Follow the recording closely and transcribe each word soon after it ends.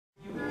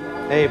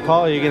Hey,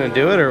 Paul, you gonna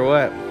do it or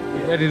what?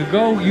 You ready to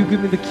go? You give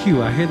me the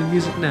cue. I hear the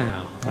music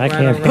now. I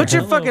can't. Put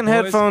your fucking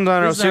headphones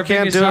on, or else you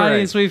can't do it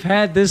audience right. we've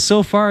had this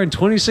so far in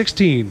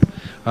 2016.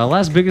 Our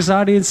last biggest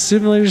audience,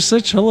 Simulator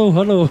Such. Hello.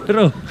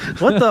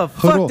 What the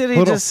fuck did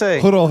he just say?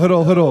 Huddle.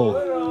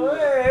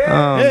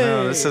 Oh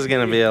no, this is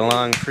gonna be a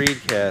long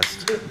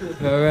Creedcast.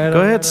 All right,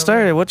 Go ahead,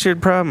 start it. What's your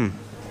problem?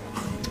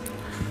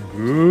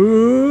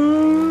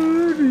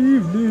 Good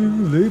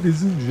evening,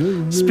 ladies and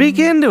gentlemen. Speak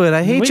into it.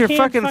 I hate your can't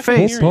fucking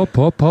fucking face. hear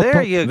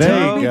There you There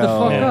go. you the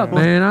fuck go. up,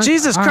 man.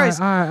 Jesus Christ.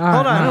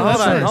 Hold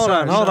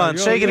on. Sorry.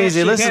 Shake it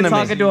easy. Listen to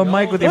me. to a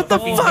mic with What the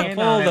fuck?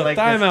 Hold up.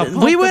 Time out.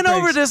 We went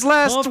over this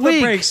last Pump the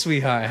week. brakes,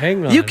 sweetheart.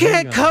 Hang on. You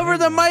can't cover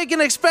the mic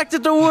and expect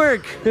it to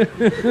work.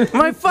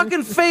 My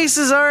fucking face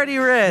is already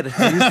red.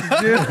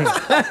 You're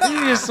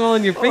just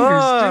swelling your fingers,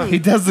 Oh. He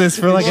does this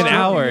for like an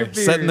hour,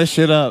 setting the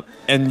shit up,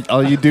 and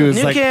all you do is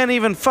You like can't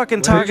even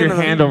fucking talk put your into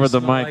the hand over the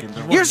mic.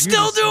 You're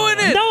still doing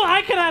it. No,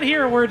 I cannot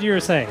hear a word you were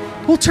saying.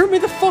 Well, turn me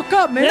the fuck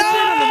up, man.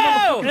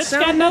 No! It's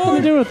got nothing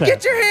to do with that.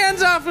 Get your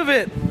hands off of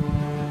it.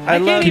 I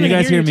love can't Can you even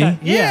guys hear me?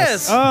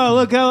 Yes. Oh,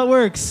 look how it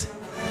works.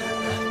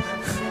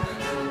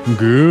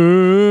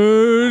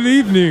 Good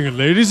evening,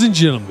 ladies and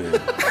gentlemen,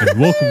 and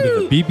welcome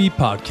to the BB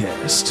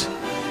Podcast.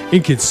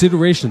 In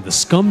consideration of the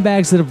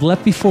scumbags that have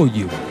left before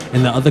you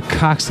and the other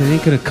cocks that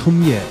ain't gonna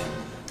come yet,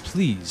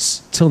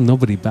 please tell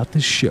nobody about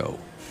this show.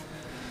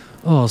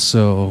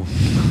 Also,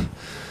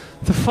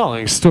 the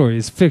following story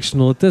is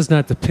fictional. It does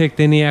not depict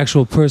any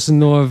actual person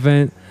nor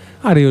event.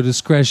 Audio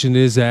discretion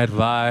is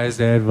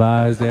advised.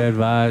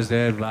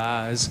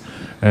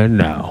 And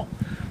now,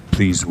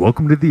 please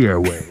welcome to the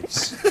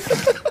airwaves.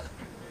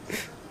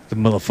 The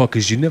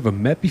motherfuckers you never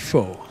met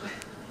before.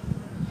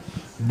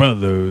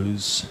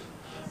 Brothers.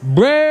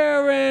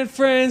 Brer and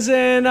friends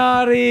and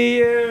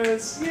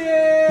audience.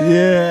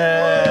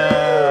 Yeah.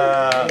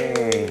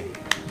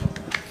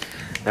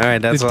 All right,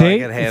 that's The all I date,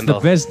 can it's handle.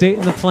 the best date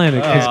in the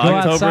planet. Because go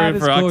outside,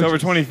 it's October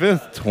gorgeous.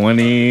 25th,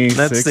 2016.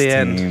 That's the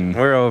end.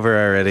 We're over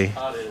already.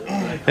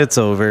 It's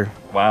over.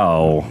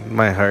 Wow.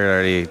 My heart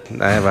already.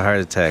 I have a heart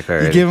attack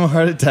already. You gave him a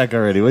heart attack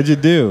already. What'd you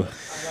do?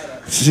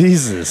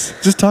 Jesus.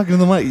 Just talking to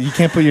the mic. You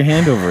can't put your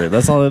hand over it.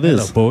 That's all it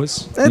Hello, is.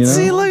 boys. Let's you know?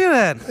 see. Look at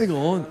that.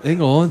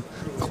 Hang on.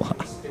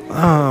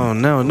 Oh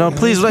no,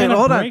 please wait. gonna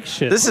Hold on. break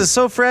shit. This is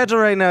so fragile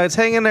right now. It's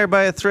hanging there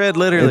by a thread,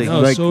 literally.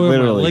 No, Like, so are my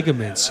literally.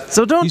 ligaments.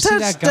 So don't You see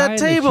touch that guy that in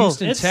the table.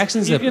 Houston It's-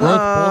 Texans you that can- broke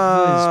both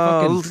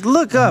of his fucking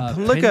Look up.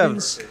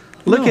 tendons?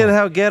 Look No. at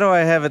how ghetto I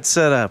have it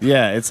set up.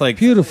 Yeah, it's like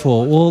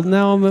Beautiful. Well,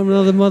 now I'm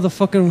another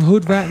motherfucking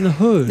hood rat in the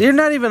hood. You're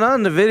not even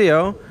on the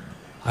video.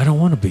 I don't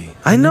want to be.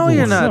 I know never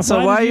you're was. not.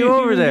 So why are did you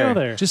over even go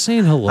there? Just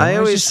saying hello. I was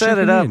always just set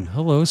it checking up. in.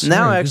 Hello. Sorry,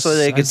 Now this- actually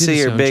they I can did see a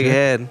your sound big check.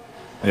 head.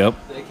 Yep.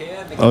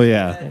 Oh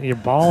yeah. Your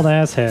bald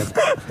ass head.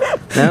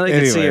 Now they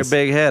can see your Anyways.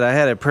 big head. I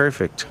had it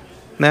perfect.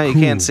 Now you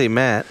can't see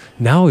Matt.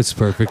 Now it's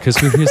perfect because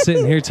we're here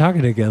sitting here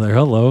talking together.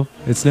 Hello.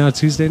 It's now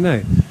Tuesday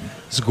night.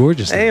 It's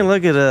gorgeous. Hey,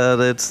 look at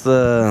it's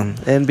the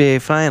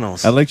NBA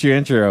Finals. I liked your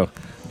intro.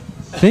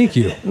 Thank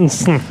you.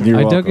 You're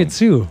I welcome. dug it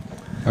too.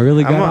 I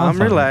really got off I'm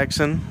on it.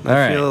 relaxing. I All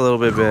right. feel a little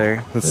bit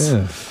better.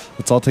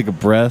 Let's all take a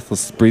breath.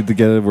 Let's breathe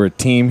together. We're a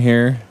team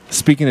here.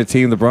 Speaking of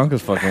team, the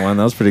Broncos fucking won.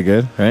 That was pretty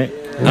good, right?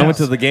 I went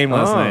to the game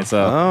last night,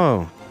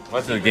 so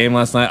went to the game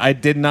last night. I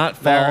did not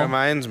that fall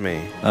reminds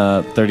me.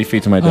 30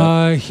 feet to my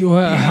death.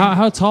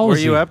 How tall Were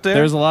was you he? up there?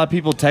 There was a lot of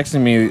people texting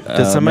me.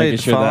 Did somebody making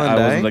sure fall that and I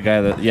die? wasn't the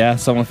guy that. Yeah,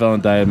 someone fell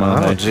and died. Oh,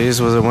 jeez,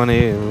 was it one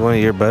of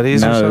your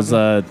buddies No, or it was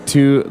something?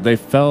 two. They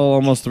fell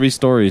almost 3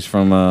 stories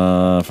from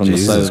the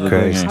Jesus side of the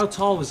Christ. building. How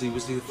tall was he?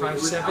 Was he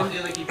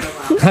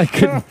 5'7"? I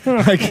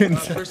couldn't.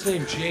 First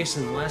name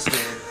Jason, last name.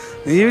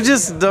 You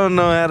just don't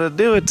know how to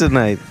do it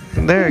tonight.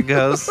 There it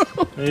goes.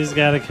 He's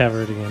got it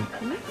covered again.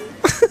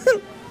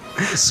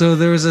 So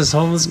there was this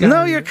homeless guy.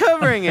 No, you're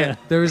covering it.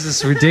 There was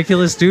this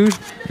ridiculous dude.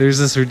 There's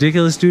this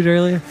ridiculous dude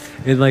earlier,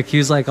 and like he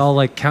was like all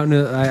like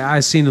counting. I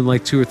seen him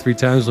like 2 or 3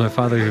 times. My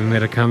father even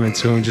made a comment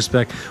to him, just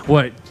like,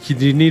 "What? Do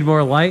you need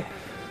more light?"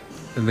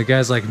 And the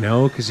guy's like,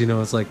 "No," because you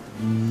know it's like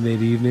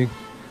mid-evening,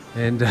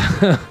 and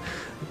the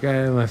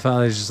guy, my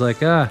father's just like,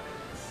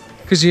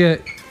 because you're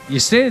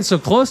standing so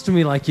close to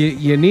me, like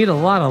you need a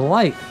lot of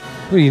light.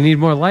 Well, you need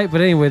more light,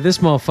 but anyway, this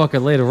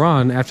motherfucker later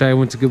on, after I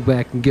went to go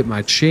back and get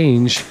my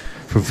change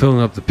from filling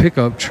up the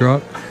pickup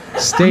truck,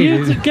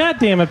 stated, God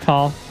damn it,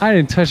 Paul. I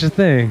didn't touch a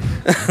thing.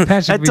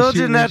 Patrick I be told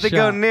you shooting not his to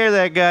go shot. near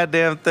that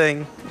goddamn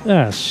thing.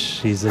 Oh,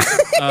 Jesus.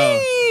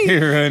 You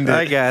ruined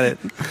I it. got it.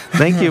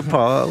 Thank you,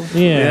 Paul.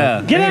 Yeah.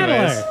 Yeah, Get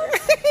anyways. out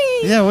of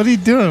there. Yeah, what are you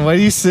doing? Why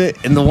do you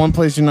sit in the one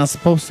place you're not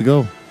supposed to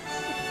go?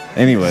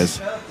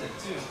 Anyways.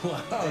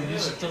 You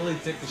should totally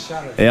take a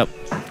shot at it. Yep.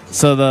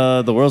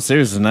 So the World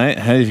Series tonight.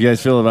 How do you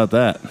guys feel about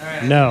that?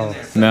 No.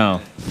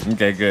 No.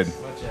 Okay, good.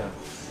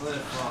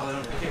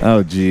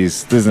 Oh,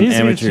 jeez. This is an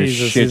amateur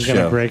shit He's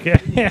gonna show. break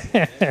it.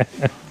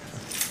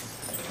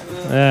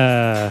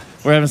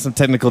 We're having some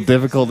technical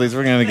difficulties.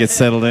 We're gonna get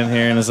settled in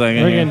here in a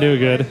second. We're here. gonna do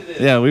good.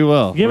 Yeah, we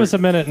will. Give us a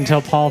minute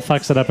until Paul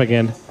fucks it up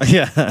again.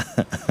 Yeah.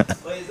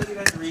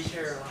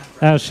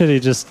 Oh shit! He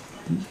just.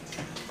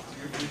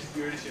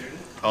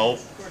 Oh,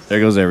 there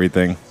goes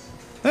everything.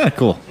 Ah,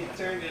 cool.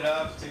 Turned it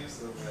off too,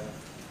 so bad.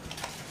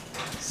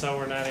 So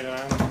we're not even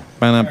on.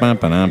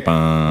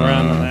 Ba-dum-bum-ba-dum-bum. We're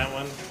on to that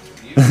one.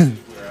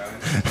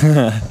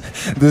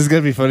 This is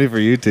gonna be funny for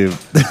YouTube.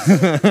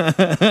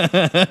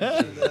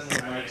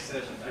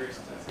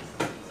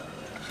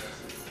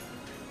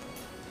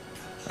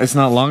 It's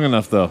not long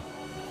enough though.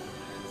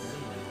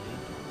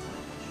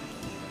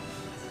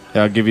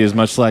 Yeah, I'll give you as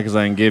much slack as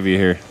I can give you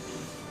here.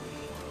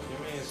 Give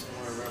me some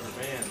more rubber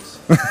bands.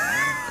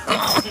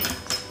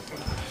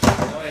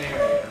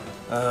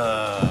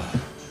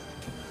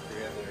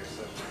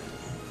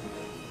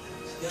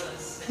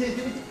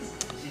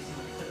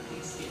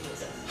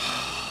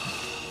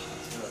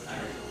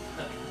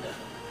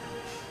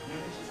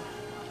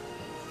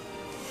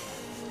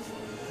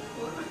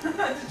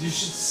 You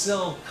should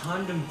sell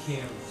condom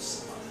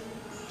cams.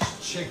 You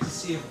should check to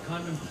see if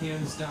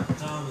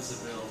condomcams.com is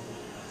available.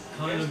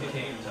 Condom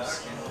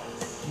cams.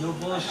 No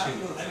bullshit.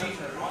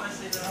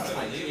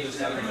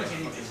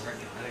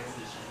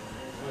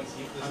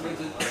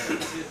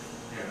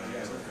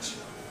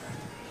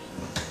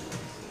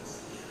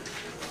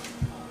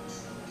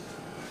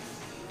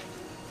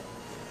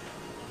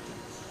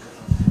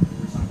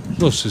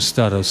 Los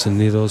Estados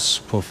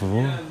Unidos, por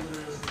favor.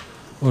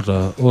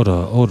 Ora, ora,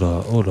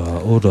 ora, ora,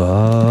 ora.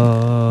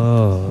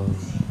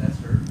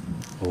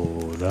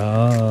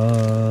 Ora.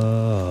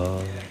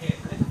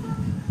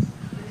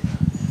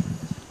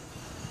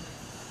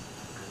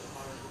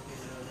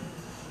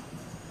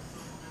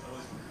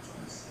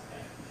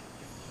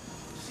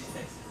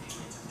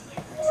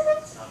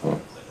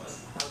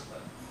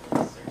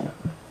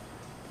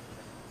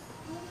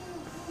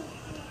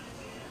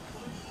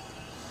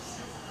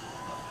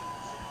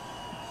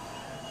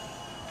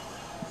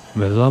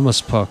 Me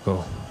llamas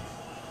Paco.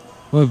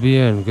 Muy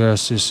bien,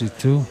 gracias. ¿Y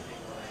tú?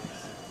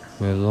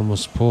 Me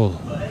llamas Paul.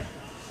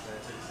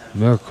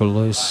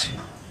 Miércoles,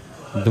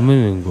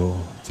 domingo,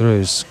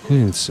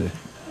 3:15.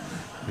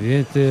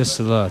 Viente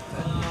salata.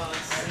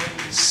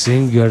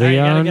 You gotta get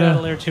Singariana. out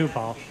of there too,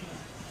 Paul.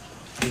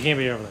 You can't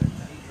be over there.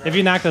 If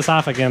you knock this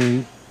off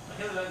again,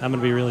 I'm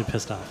gonna be really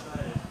pissed off.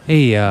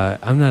 Hey,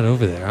 I'm not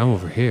over there. I'm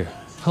over here.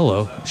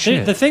 Hello.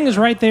 Shit. The thing is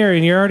right there,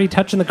 and you're already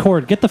touching the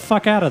cord. Get the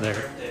fuck out of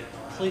there,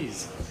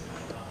 please.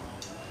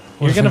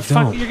 What if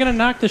I don't? You're gonna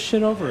knock this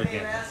shit over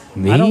again.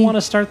 Me? I don't want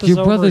to start this Your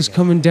over brother's again.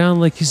 coming down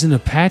like he's an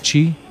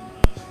Apache.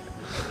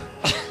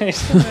 Fuck's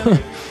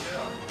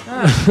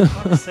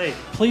sake.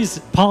 Please,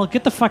 Paul,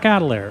 get the fuck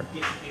out of there.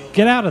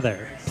 Get out of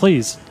there.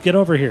 Please, get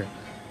over here.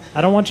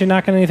 I don't want you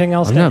knocking anything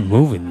else I'm down. not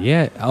moving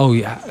yet. Oh,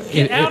 yeah.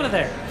 Get out of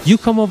there. You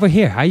come over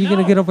here. How you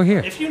gonna No. get over here?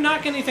 If you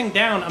knock anything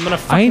down, I'm gonna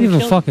fucking I ain't even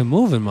kill fucking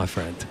moving, my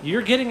friend. you.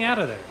 You're getting out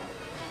of there.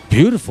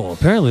 Beautiful.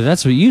 Apparently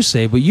that's what you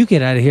say, but you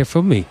get out of here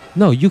from me.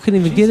 No, you couldn't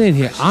even get in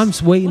here. I'm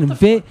waiting a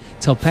bit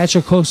till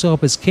Patrick Costa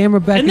up his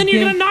camera back And then again.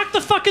 you're gonna knock the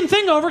fucking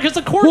thing over because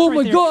the cord's Oh right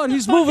my there. God, Get the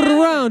he's fuck moving out of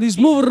around. there. He's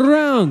moving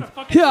around.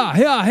 fucking Yeah,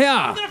 yeah, I'm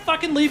yeah. gonna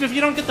fucking leave if you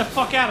don't get the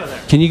fuck out of there.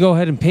 Can you go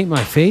ahead and paint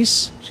my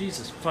face?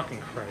 Jesus fucking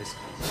Christ.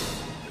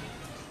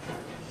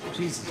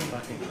 Jesus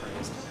fucking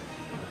Christ.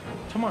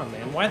 Come on,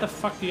 man. Why the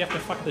fuck do you have to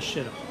fuck this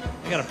shit up?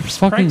 I got a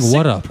Fucking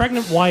what up?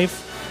 pregnant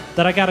wife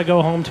that I gotta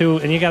go home to,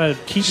 and you gotta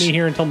keep me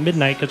here until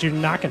midnight because you're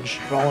knocking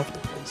shit all over the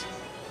place.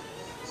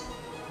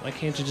 Why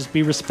can't you just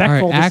be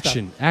respectful? All right, to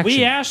action, stuff? action.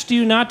 We asked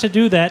you not to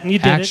do that, and you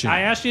did Action. it. I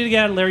asked you to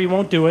get out of there. You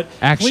won't do it.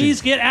 Action.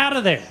 Please get out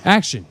of there.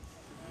 Action.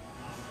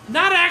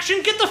 Not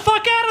action. Get the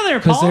fuck out of there,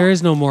 Paul. Because there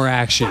is no more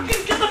action.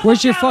 Fucking get the Where's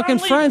fuck your out, fucking I'm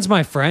leaving. friends,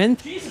 my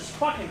friend? Jesus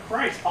fucking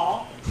Christ,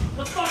 Paul.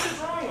 What the fuck is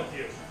wrong with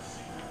you?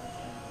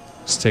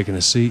 He's taking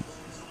a seat.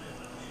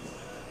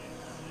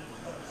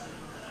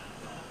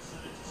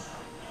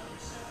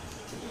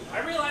 I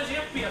realize you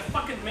have to be a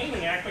fucking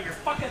maniac, but you're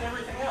fucking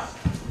everything up.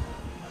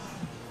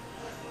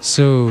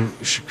 So,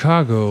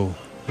 Chicago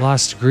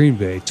lost to Green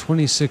Bay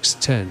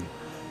 26-10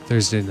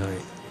 Thursday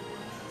night.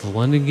 The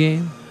London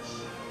game,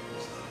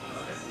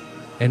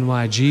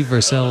 NYG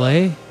versus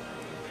LA,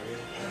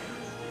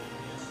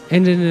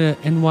 ended in an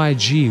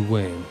NYG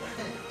win,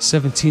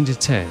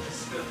 17-10.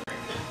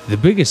 The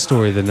biggest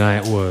story of the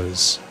night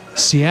was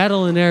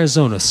Seattle and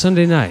Arizona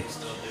Sunday night,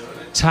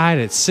 tied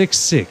at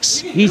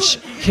 6-6. Each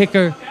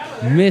kicker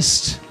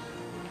missed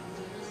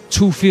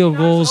 2 field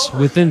goals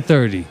within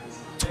 30,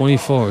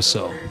 24 or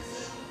so.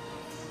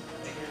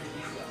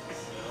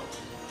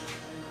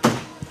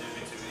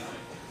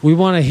 We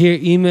want to hear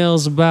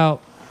emails about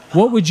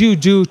what would you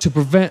do to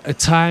prevent a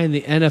tie in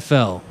the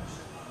NFL?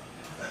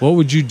 What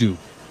would you do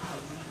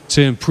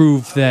to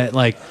improve that,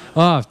 like,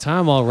 oh, if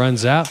time all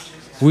runs out,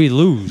 we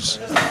lose?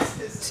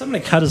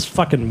 Somebody cut his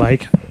fucking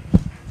mic.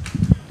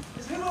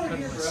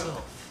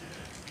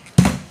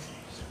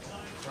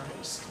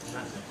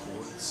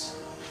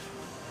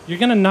 You're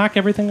gonna knock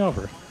everything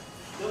over.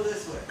 Go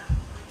this way.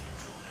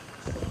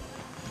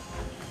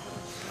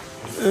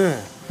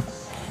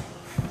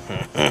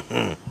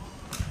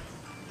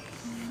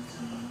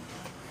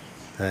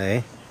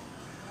 Hey.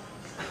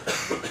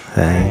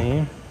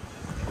 Hey.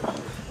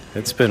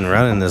 It's been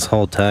running this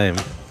whole time.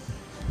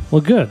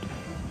 Well, good.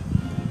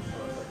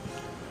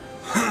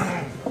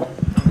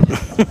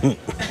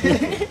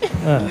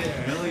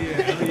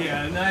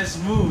 Nice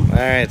move. All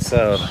right,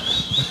 so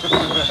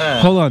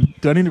Hold on.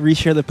 Do I need to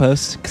reshare the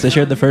post? Because I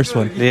shared the first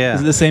one. Yeah.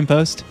 Is it the same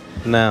post?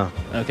 no.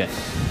 Okay.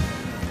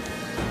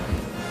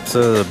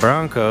 So the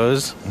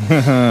Broncos.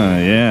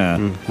 Yeah.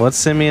 What's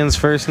Simeon's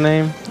first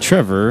name?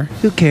 Trevor.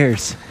 Who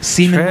cares?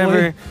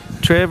 Seaman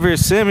Trevor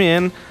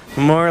Simeon.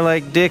 More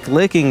like Dick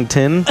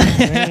Lickington.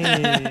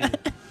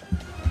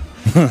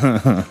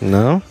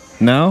 No?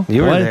 No?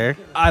 You were Why- there.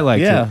 I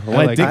liked Yeah, it. why I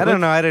liked Dick- it. I don't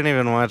know. I didn't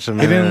even watch him.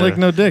 He didn't lick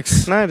no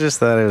dicks. No, I just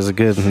thought it was a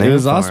good name. It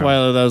was for him.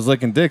 Osweiler that was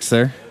licking dicks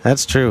there.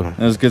 That's true.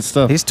 That was good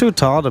stuff. He's too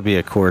tall to be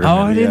a quarterback.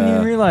 Oh, I didn't Yeah.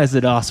 even realize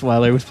that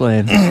Osweiler was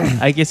playing.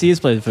 I guess he is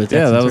playing for the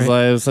yeah, Texans, that was right?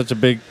 like it was such a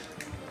big.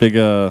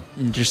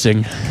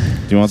 Interesting. Do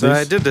you want So these?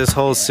 I did this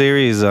whole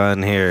series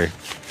on here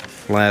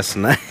last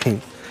night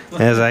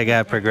as I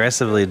got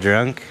progressively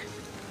drunk.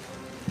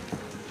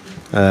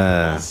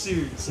 And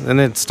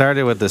it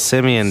started with the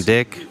Simeon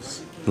Dick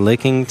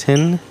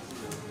Lickington.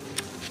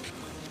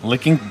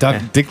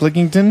 Dick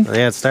Lickington?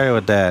 Yeah, it started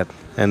with that.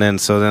 And then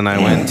then I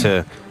went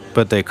to,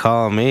 but they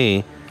call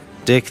me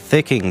Dick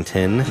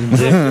Thickington.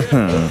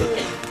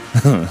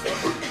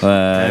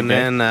 And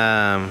then,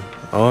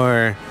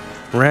 or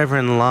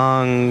Reverend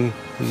Long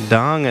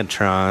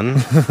Dongatron.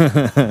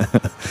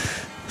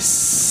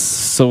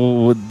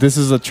 So this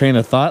is a train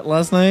of thought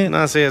last night?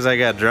 Now, see, as I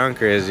got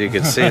drunker, as you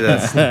can see,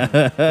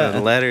 the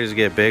letters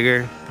get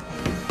bigger.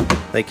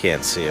 They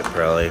can't see it,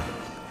 probably.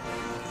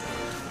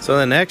 So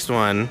the next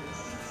one,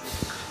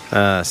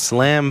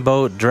 Slam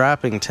Boat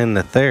Droppington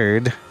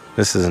III.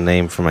 This is a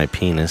name for my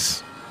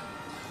penis.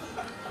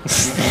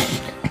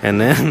 And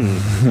then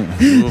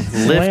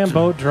Slam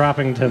Boat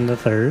Droppington the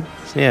third.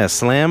 Yeah,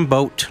 Slam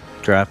Boat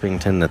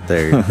Droppington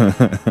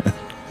III.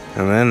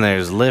 And then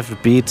there's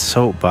Lift Beat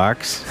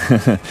Soapbox.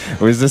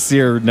 Was this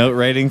your note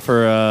writing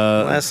for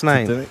Last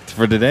night.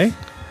 For today?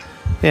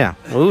 Yeah.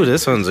 Ooh,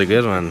 this one's a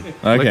good one.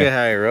 Look Okay. at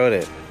how I wrote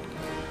it.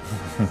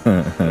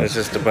 It's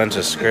just a bunch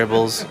of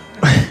scribbles.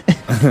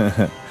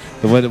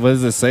 What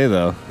does it say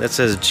though? That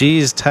says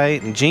jeans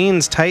tighten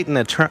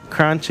the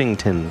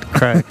crunchington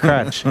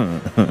crotch.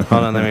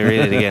 Hold on, let me read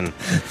it again.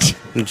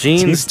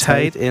 Jeans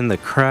tight in the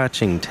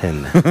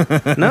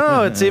crotchington.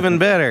 No, it's even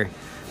better.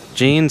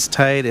 Jeans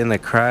tight in the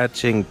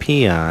crotching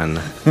peon.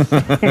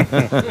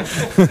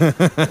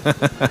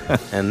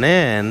 And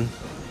then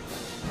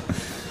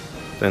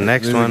the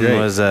next These are one great.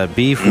 was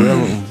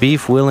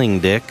beef willing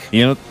dick.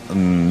 You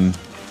know,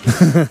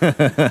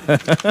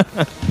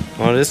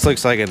 Well, this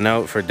looks like a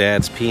note for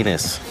Dad's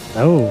penis.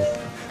 Oh.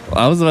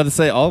 I was about to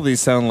say all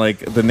these sound like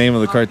the name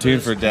of the cartoon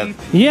for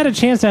Death. You had a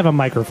chance to have a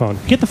microphone.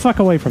 Get the fuck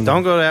away from Don't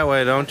them. go that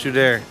way. Don't you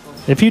dare.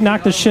 If you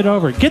knock this shit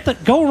over,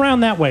 go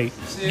around that way.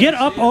 Get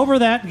up over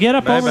that, get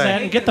up over Bye-bye.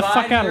 that, and get the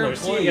fuck out of there.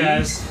 See you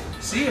guys.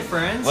 See you,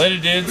 friends. Later,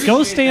 dudes.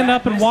 Go stand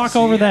up and walk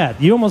over that.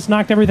 You almost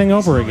knocked everything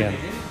over again.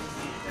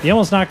 You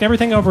almost knocked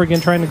everything over again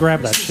trying to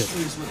grab that shit.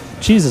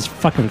 Jesus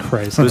fucking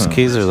Christ. Whose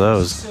keys are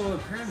those?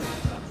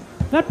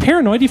 Not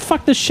paranoid. You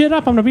fucked this shit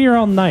up. I'm gonna be here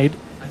all night.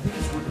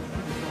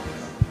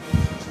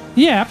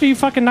 Yeah, after you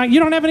fucking knock,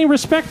 you don't have any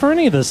respect for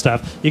any of this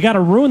stuff. You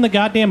gotta ruin the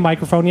goddamn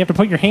microphone. You have to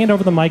put your hand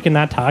over the mic and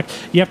not talk.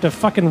 You have to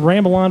fucking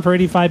ramble on for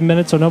 85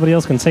 minutes so nobody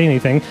else can say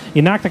anything.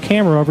 You knock the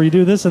camera over. You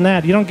do this and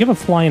that. You don't give a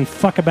flying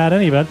fuck about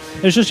any of it.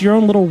 It's just your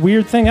own little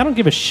weird thing. I don't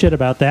give a shit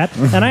about that.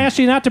 And I asked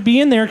you not to be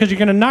in there because you're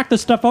gonna knock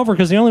this stuff over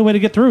because the only way to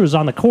get through is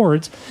on the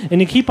cords. And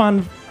you keep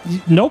on.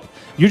 Nope.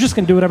 You're just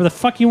gonna do whatever the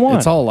fuck you want.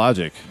 It's all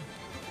logic,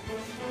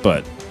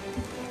 but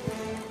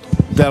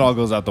that all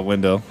goes out the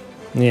window.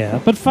 Yeah,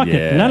 but fuck it.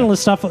 Yeah. None of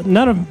this stuff,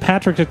 none of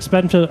Patrick's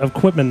expensive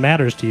equipment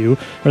matters to you,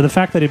 or the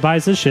fact that he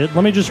buys this shit.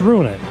 Let me just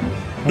ruin it.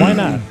 Why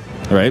not?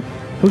 Right?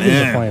 Who gives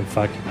a flying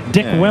fuck?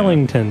 Dick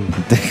Wellington.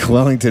 Dick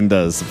Wellington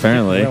does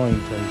apparently.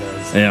 Wellington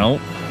does. You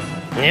know.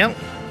 Yep.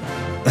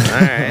 All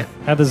right.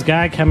 Had this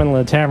guy come in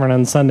the tavern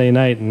on Sunday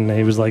night, and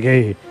he was like,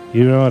 "Hey,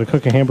 you know how to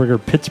cook a hamburger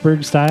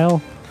Pittsburgh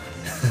style?"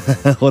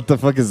 What the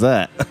fuck is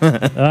that? I said,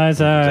 I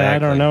Exactly.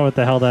 don't know what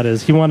the hell that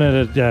is. He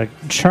wanted it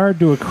charred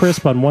to a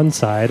crisp on one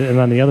side, and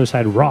on the other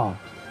side raw.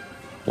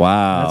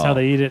 Wow. That's how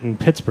they eat it in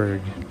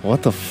Pittsburgh.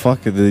 What the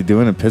fuck are they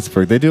doing in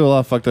Pittsburgh? They do a lot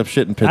of fucked up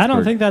shit in Pittsburgh. I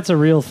don't think that's a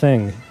real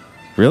thing.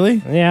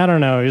 Really? Yeah, I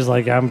don't know. He's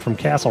like, I'm from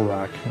Castle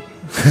Rock.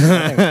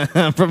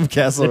 I'm from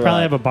Castle They Rock.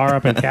 probably have a bar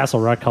up in Castle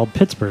Rock called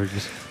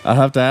Pittsburgh's. I'll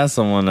have to ask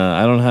someone.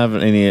 I don't have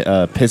any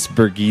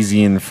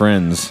Pittsburghesian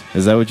friends.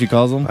 Is that what you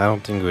call them? I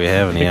don't think we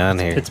have any on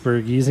here.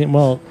 Pittsburghese.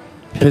 Well,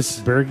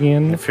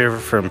 Pittsburghian. If you're ever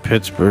from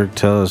Pittsburgh,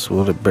 tell us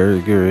what a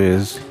burger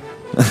is.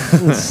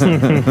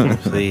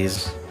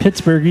 Please.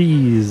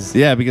 Pittsburghese.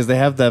 Yeah, because they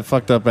have that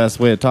fucked up ass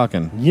way of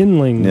talking.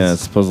 Yinlings. Yeah,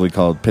 it's supposedly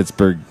called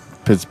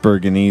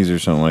Pittsburghanese or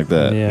something like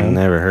that. Yeah.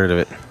 Never heard of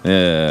it.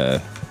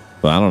 Yeah.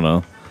 But I don't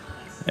know.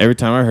 Every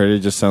time I heard it, it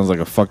just sounds like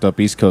a fucked up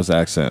East Coast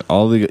accent.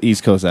 All the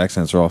East Coast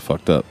accents are all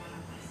fucked up.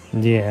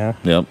 Yeah.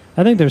 Yep.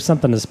 I think there's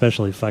something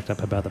especially fucked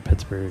up about the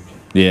Pittsburgh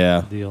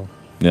Yeah. deal.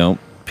 Yep.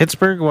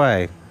 Pittsburgh?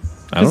 Why?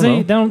 I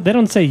don't know. They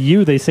don't say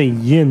you, they say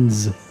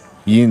yins.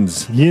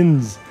 Yins.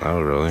 Yins.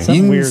 Oh, really?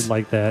 Something Yins. weird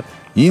like that.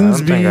 Yins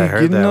don't be think I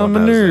heard getting that on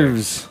when my I was there.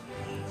 nerves.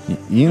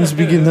 Yins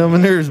be getting on my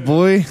nerves,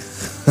 boy.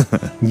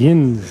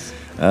 Yins.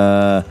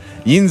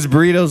 Yins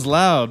burrito's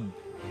loud.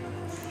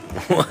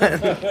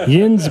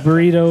 Yins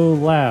burrito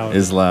loud.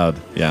 Is loud.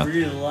 Yeah.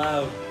 Really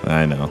loud.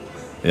 I know.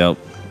 Yep.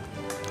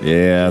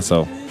 Yeah.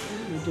 So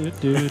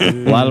a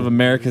lot of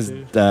America's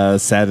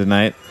sad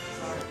tonight.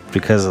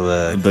 Because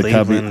of the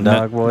Cleveland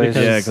Dog Boys?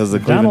 Yeah, because the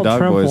Cleveland Donald Dog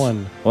Trump Boys.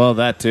 won. Well,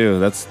 that too.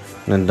 That's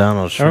And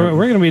Donald Trump.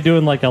 We're going to be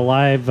doing like a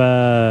live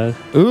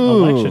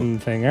election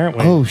thing, aren't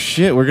we? Oh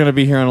shit, we're gonna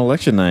be here on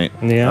election night.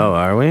 Yeah. Oh,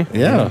 are we?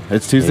 Yeah,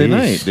 it's Tuesday Yeesh.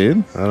 night,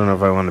 dude. I don't know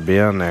if I want to be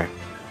on there.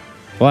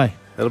 Why?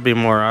 It'll be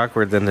more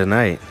awkward than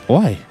tonight.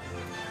 Why?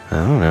 I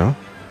don't know.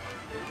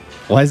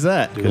 Why is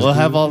that? We'll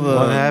have all the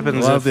What happens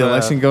we'll have if, the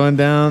election going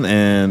down,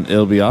 and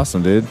it'll be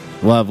awesome, dude.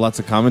 We'll have lots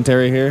of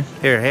commentary here.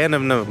 Here, hand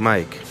him the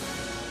mic.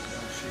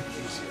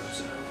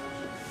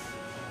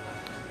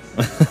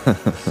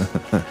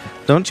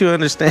 Don't you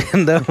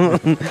understand, though?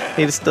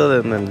 He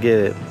still doesn't get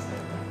it.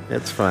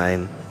 It's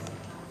fine.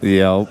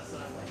 Yep.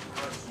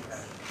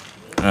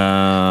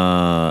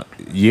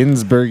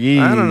 Yinsburg.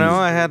 I don't know.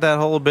 I had that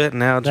whole bit, and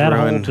now it's That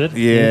whole ruined. bit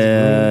Yeah,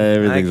 is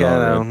everything's all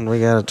ruined. We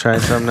gotta try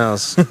something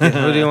else. Who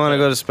do you want to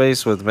go to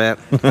space with, Matt?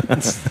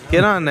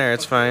 Get on there.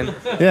 It's fine.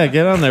 Yeah,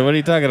 get on there. What are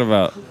you talking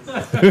about?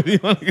 Who do you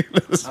want to go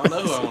to space? I don't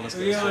know who I want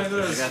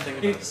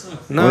to speak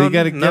to. No, Well, you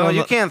gotta get no, on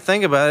you the- can't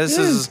think about it.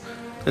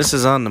 This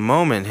is on the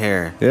moment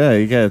here. Yeah,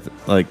 you got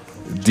like.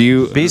 Do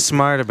you Be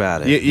smart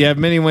about it. You have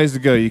many ways to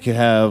go. You could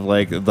have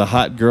like the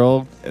hot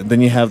girl, then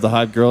you have the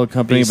hot girl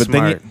company, Be but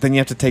smart. then you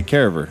have to take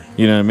care of her.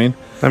 You know what I mean?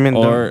 I mean,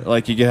 Or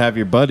like you could have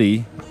your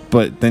buddy,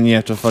 but then you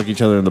have to fuck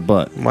each other in the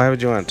butt. why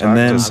would you want to talk And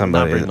then- to I'll Not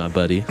somebody? bring my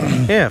buddy.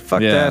 Yeah,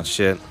 fuck Yeah. that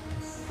shit.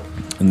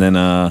 And then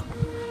I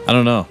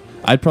don't know.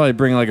 I'd probably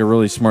bring like a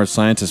really smart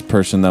scientist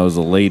person that was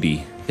a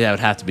lady. Yeah, it would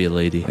have to be a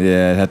lady.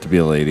 Yeah, it'd have to be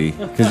a lady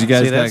because you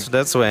guys See,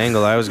 that's the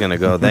angle I was gonna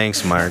go.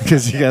 Thanks, Mark.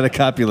 because you got to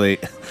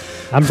copulate.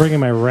 I'm bringing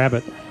my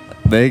rabbit.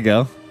 There you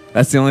go.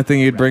 That's the only thing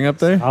you'd bring up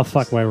there. I'll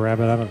fuck my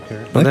rabbit. I don't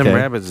care. But Okay. then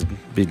rabbits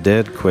be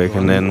dead quick,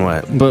 and then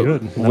what? But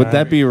Good. would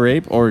that be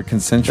rape or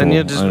consensual? Then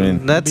you just. I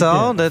mean, That's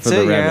all. That's for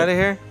the it. You're rabbit. out of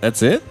here.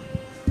 that's it.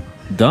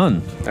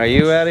 Done. Are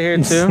you out of here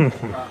too?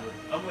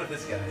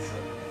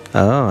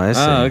 Oh, I see.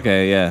 Oh,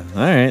 okay, yeah.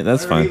 All right,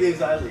 that's fine.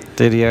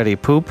 Did he already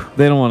poop?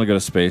 They don't want to go to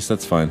space.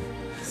 That's fine.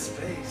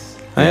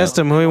 I asked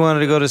him who he wanted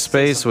to go to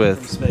space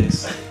with.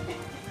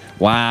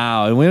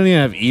 Wow, and we don't even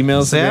have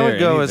emails. See, I today would or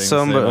go with anything,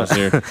 somebody-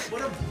 so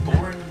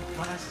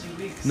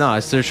No,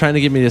 they're trying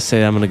to get me to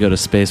say I'm going to go to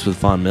space with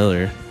Von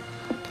Miller.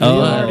 Oh.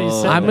 already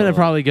said I'm going to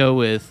probably go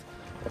with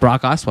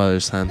Brock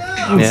Osweiler's son.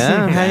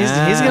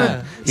 Yeah, he's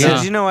gonna. Yeah.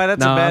 Did you know why that's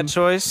No, a bad I'm-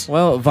 choice?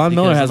 Well, Von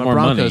Miller Because has I'm a more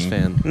Broncos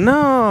money. fan.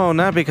 No,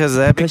 not because of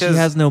that. Because Because she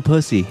has no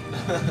pussy.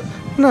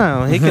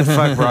 no, he could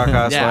fuck Brock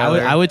Osweiler.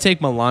 Yeah, I would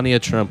take Melania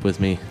Trump with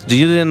me.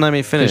 You didn't let me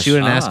Because finish. she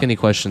wouldn't ask any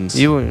questions.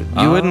 You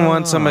wouldn't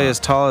want somebody as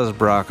tall as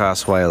Brock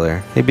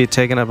Osweiler. He'd be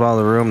taking up all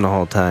the room the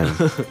whole time.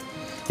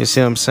 You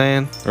see what I'm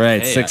saying?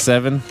 Right, Hey, 6'7".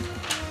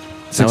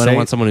 I wouldn't 6'8".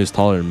 want someone who's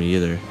taller than me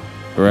either.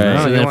 Right. No,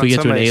 So you then if want we get to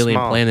an somebody alien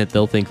small. planet,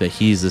 they'll think that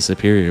he's the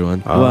superior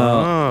one.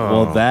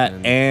 Well, that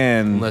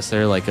and Unless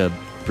they're like a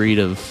breed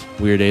of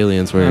weird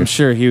aliens where I'm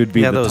sure he would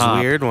be yeah, the those top.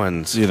 weird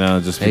ones. You know,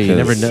 just hey, because you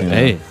never know.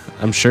 Hey,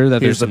 I'm sure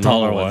that here's there's the some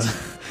taller normal one.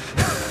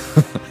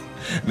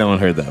 ones. No one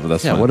heard that, but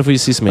that's Yeah, fine. what if we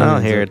see some I'll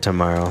aliens? hear it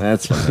tomorrow.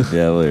 That's fine.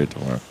 Yeah, we'll hear it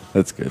tomorrow.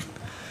 That's good.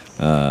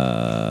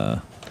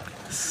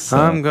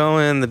 I'm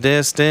going the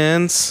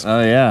distance.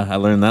 Oh yeah, I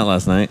learned that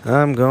last night.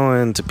 I'm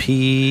going to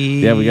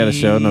pee. Yeah, we got a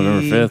show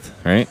November 5th,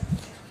 right?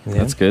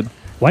 That's good.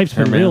 Wife's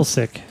been Her man. real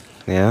sick.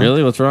 Yeah.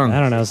 Really? What's wrong? I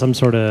don't know, some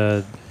sort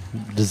of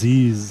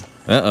disease.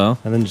 Uh-oh.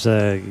 And then just,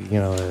 I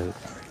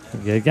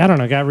don't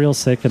know, got real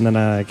sick. And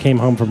then came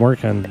home from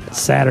work on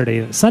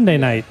Sunday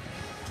night.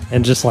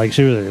 And just like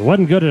it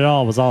wasn't good at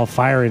all. It was all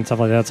fiery and stuff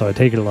like that. So I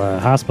take her to the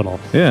hospital.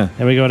 Yeah.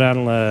 And we go down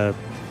to the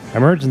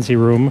emergency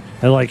room.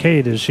 And like, hey,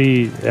 is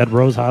she at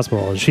Rose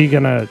Hospital? Is she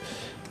going to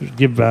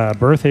give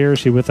birth here? Is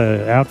she with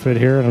an outfit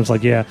here? And I was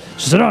like, yeah.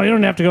 She said, oh, you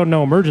don't have to go to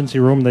no emergency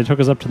room. They took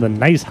us up to the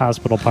nice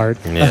hospital part.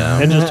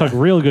 Yeah. And just took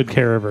real good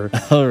care of her.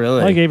 Oh,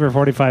 really? I gave her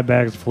 45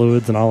 bags of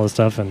fluids and all this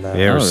stuff. And You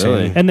ever Oh,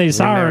 really? seen? and they You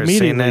saw her never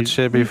immediately. seen that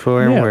shit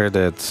before? Yeah. Where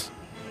that's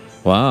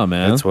Wow,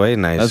 man. way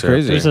nicer. That's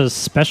crazy. There's a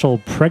special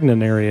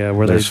pregnant area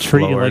where There's they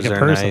treat you like floors a are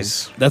person.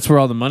 nice. That's where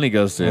all the money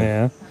goes to.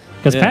 Yeah.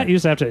 Because Yeah.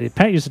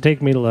 Pat used to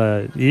take me to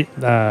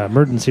the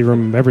emergency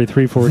room every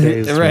 3-4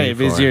 days. Right,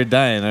 because 24. you're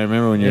dying. I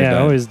remember when you were Yeah,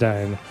 dying. always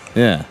dying.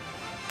 Yeah.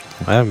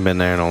 I haven't been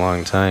there in a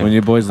long time. When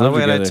you boys oh lived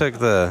wait, together. I took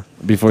the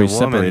before you the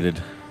woman.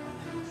 separated.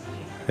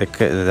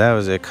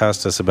 It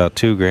cost us about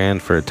 $2,000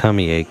 for a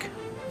tummy ache.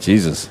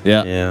 Jesus.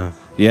 Yeah.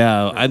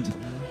 Yeah.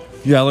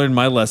 Yeah, I learned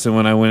my lesson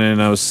when I went in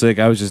and I was sick.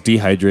 I was just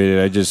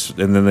dehydrated.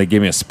 And then they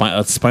gave me a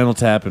spinal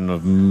tap and a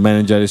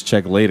meningitis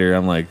check later.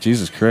 I'm like,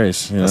 Jesus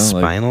Christ. You know, A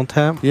spinal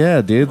tap?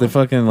 Yeah, dude. They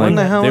fucking like When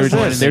the hell they was were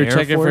this? they were Air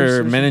checking Force or for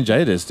something?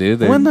 meningitis, dude.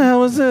 When the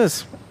hell was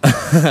this?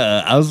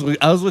 I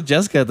was with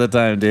Jessica at the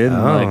time, dude.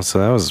 Oh, so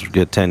that was a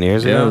good 10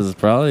 years ago. Yeah, it was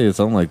probably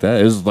something like that.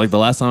 It was like the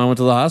last time I went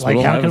to the hospital.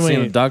 Like, I haven't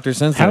seen a doctor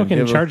since How then.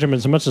 can charge him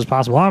as much as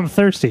possible? I'm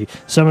thirsty.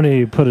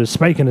 Somebody put a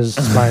spike in his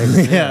spine.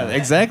 Yeah,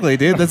 exactly,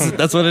 dude.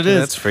 That's what it is.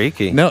 That's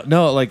freaky. No,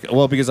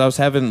 because I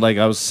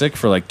was sick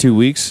for like 2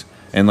 weeks,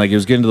 and like it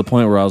was getting to the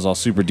point where I was all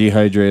super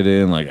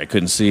dehydrated and like I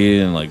couldn't see,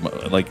 and like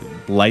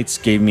lights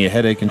gave me a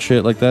headache and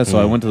shit like that. So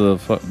I went to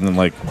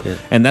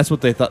and that's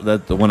what they thought,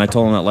 that when I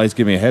told them that lights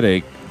give me a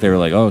headache, they were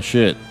like, oh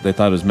shit, they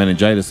thought it was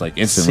meningitis like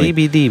instantly.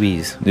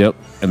 CBDBs. Yep,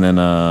 and then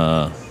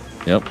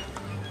yep.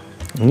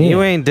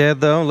 You ain't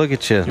dead though. Look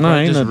at you. No, I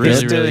ain't just not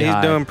really, dead. really He's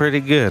high. doing pretty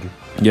good.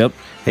 Yep.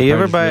 Hey, you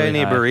ever Probably buy really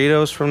any high.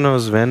 burritos from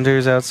those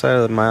vendors outside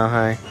of the Mile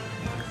High?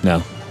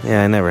 No.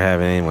 Yeah, I never have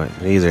anyone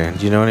either.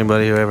 Do you know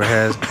anybody who ever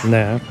has?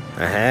 No.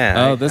 I have.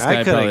 Oh, this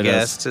guy I could probably have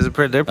does. guessed.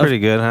 They're pretty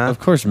good, huh? Of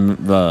course,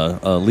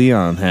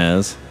 Leon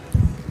has.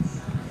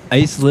 I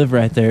used to live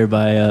right there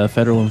by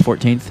Federal and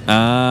 14th.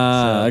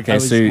 Ah, I okay.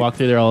 would So just walk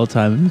through there all the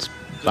time and just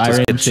buy Just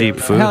random get cheap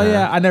shit. food, Hell huh?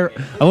 yeah!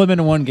 I only been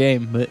to one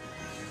game, but You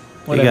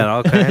whatever. got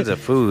all kinds of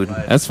food.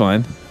 that's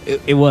fine.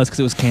 It was because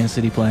it was Kansas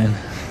City playing.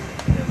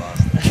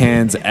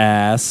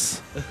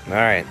 Kansas All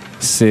right,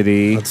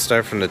 City. let's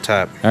start from the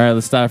top. All right,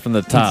 let's start from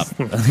the top.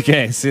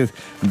 Okay, see,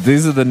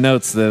 these are the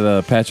notes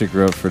that Patrick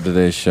wrote for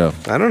today's show.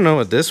 I don't know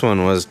what this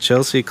one was.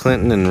 Chelsea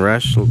Clinton and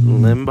Rush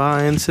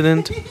Limbaugh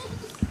incident.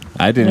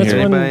 I didn't That's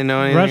hear when it. Anybody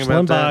know anything Rush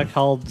about Limbaugh that?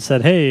 called,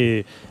 said,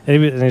 "Hey,"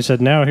 and he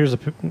said, "Now here's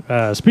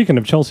speaking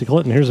of Chelsea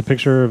Clinton, here's a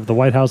picture of the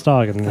White House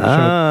dog." And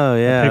Oh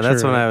yeah, picture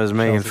that's when of I was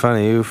making Chelsea. fun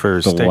of you for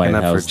The sticking White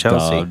up House for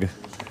Chelsea. dog.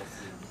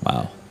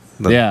 Wow.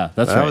 The- yeah,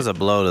 that's that right. was a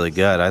blow to the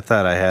gut. I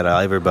thought I had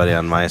everybody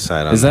on my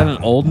side. On Is that an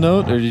old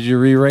note, or did you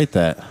rewrite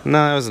that? No,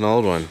 that was an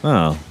old one.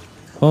 Oh.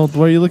 Well,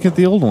 why are you looking at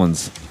the old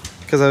ones?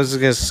 Because I was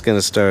just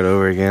gonna start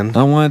over again.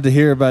 I wanted to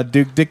hear about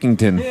Duke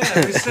Dickington.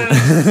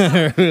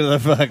 Who the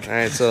fuck? All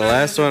right, so the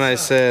last one I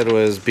said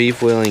was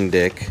Beef Willing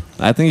Dick.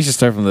 I think you should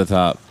start from the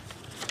top.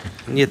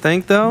 You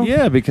think though?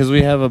 Yeah, because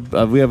we have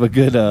a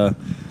good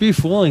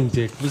Beef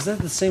Wellington. Was that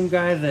the same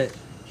guy that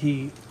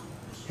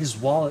his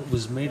wallet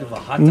was made of a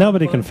hot dog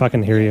Nobody bun? can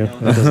fucking hear you.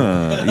 That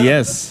doesn't-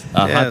 yes,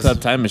 a hot Yes.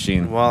 tub time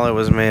machine. Wallet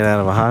was made out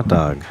of a hot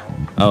dog.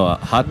 Oh, a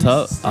hot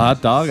dog?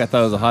 I thought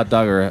it was a hot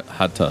dog or a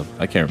hot tub.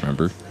 I can't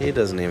remember. He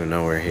doesn't even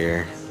know we're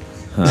here.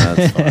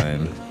 That's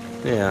fine.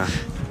 Yeah.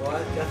 Well, I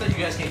thought you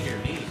guys can't hear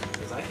me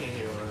because I can't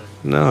hear one.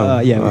 No.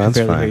 Yeah, we well, can that's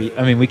barely fine. hear you.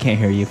 I mean, we can't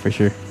hear you for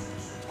sure.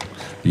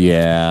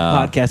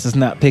 Yeah. Podcast does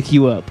not pick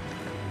you up.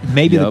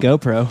 Maybe Yep. the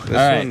GoPro. This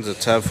All right. one's a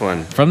tough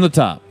one. From the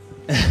top.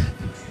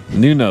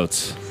 New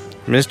notes.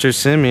 Mr.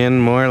 Simeon,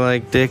 more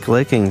like Dick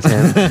Lickington.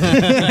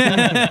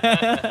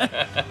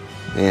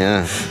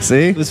 Yeah.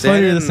 See? It was See, I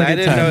funnier the didn't, I second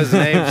didn't know time. his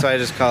name, so I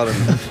just called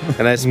him.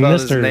 And I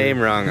spelled his Mr. name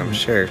wrong, I'm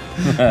sure.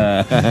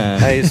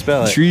 How you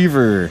spell it?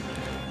 Trevor.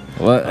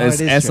 What Oh, is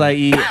it is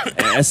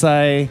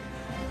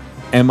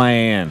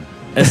S-I-E-M-I-N?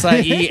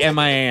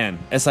 S-I-E-M-I-N.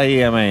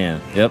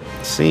 S-I-E-M-I-N. Yep.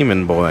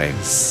 Seaman Boy.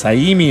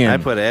 Simeon. I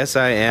put That's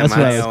what I was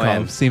S-I-M-I-O-N.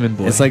 called, Seaman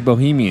Boy. It's like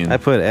Bohemian. I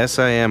put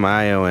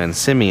S-I-M-I-O-N.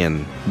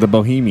 Simeon. The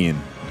Bohemian.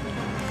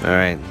 All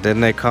right.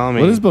 Didn't they call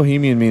me? What does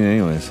Bohemian mean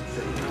anyways?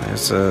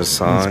 It's a It's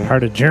song.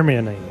 part of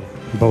Germany,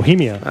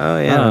 Bohemia. Oh,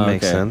 yeah, Oh, that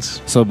makes okay.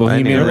 sense. So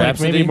Bohemian knew Or that. like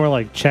Rhapsody? maybe more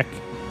like Czech.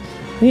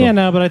 Yeah,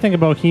 no, but I think a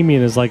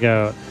Bohemian is like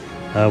a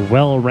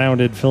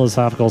well-rounded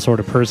philosophical sort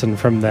of person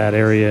from that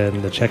area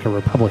in the Czech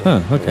Republic.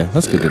 Huh, okay.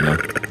 That's good to know.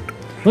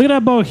 Look at how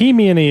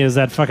Bohemian he is,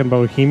 that fucking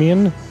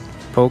Bohemian.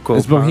 Poco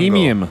It's Pongo.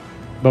 Bohemian.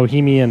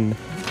 Bohemian.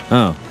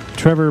 Oh.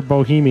 Trevor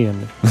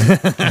Bohemian.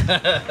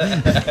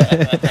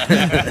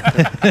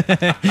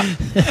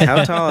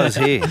 How tall is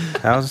he?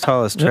 How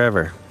tall is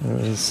Trevor?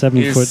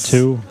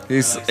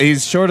 7'2".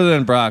 He's shorter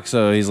than Brock,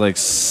 so he's like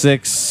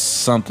 6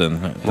 something.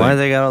 I think. Why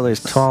they got all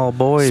these tall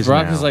boys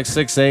Brock now? is like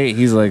 6'8",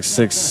 he's like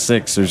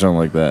 6'6" or something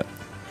like that.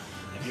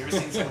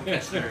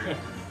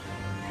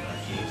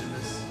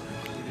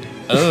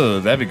 Oh,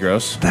 that'd be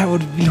gross. That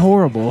would be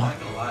horrible.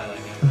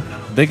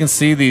 They can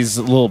see these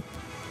little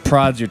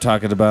prods you're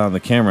talking about on the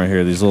camera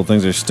here. These little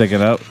things are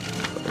sticking up.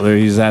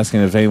 He's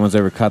asking if anyone's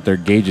ever caught their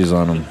gauges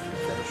on them.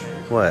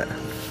 What?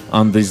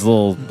 On these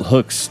little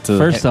hooks to.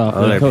 First off,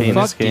 Oh, they're fuck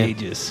penis game.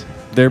 gauges.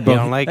 they're You both.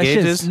 don't like That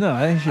gauges? shit's, no,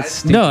 that shit's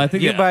stupid. No, I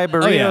think You buy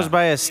burritos Oh, yeah.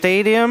 by a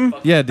stadium?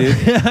 Yeah, dude.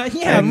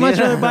 Yeah, I'd much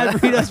rather buy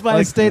burritos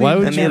by a stadium. why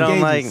would than And you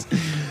don't gauges.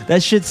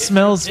 That shit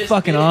smells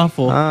fucking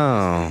awful.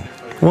 Oh.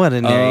 What,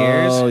 in your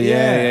ears? Oh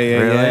yeah.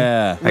 Really?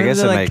 Yeah. I guess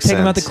they it like makes take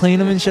them out to sense. clean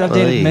them and shit. I've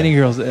dated Oy. many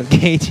girls that have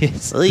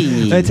gauges. Oy.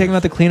 They take them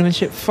out to clean them and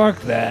shit. Fuck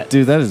that.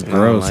 Dude, that is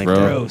gross, like bro.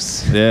 that.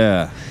 Gross.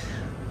 Yeah.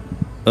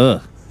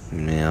 Ugh.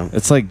 Yeah.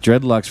 It's like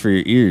dreadlocks for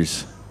your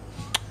ears.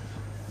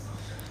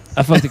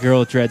 I fucked a girl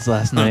with dreads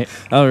last night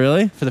Oh,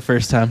 really? for the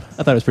first time.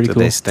 I thought it was pretty Did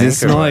cool. they stink Does it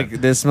smell or like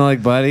what? does it smell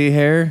like body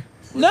hair?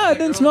 No, it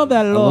didn't smell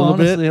bad at A all. little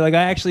bit? Honestly, like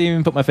I actually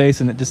even put my face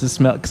in it just to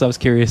smell because I was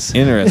curious.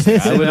 Interesting.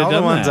 I would have All the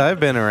done ones that.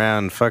 I've been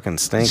around fucking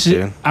stink, She,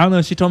 dude. I don't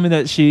know. She told me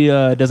that she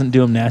doesn't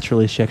do them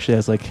naturally. She actually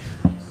has like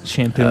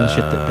shampoo and shit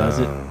that does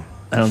it.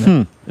 I don't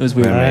know. It was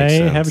weird, That I makes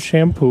sense. have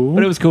shampoo.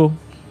 but it was cool.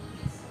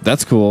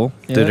 That's cool.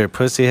 Did her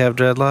pussy have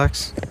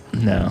dreadlocks?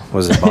 No.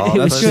 Was it bald? It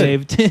was pussy?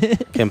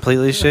 shaved.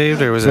 Completely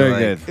shaved, or was Very it like?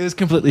 good. It was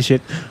completely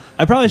shaved.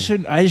 I probably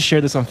shouldn't. I just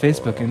shared this on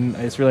Facebook, and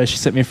I just realized she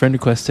sent me a friend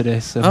request today,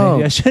 so Oh,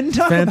 maybe I shouldn't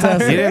talk about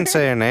fantastic. You her. didn't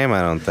say her name,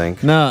 I don't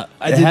think. No,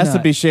 I it did has to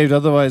not. be shaved,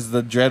 otherwise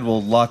the dread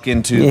will lock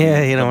into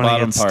Yeah, you the don't want to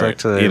bottom get stuck part,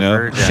 to the you know?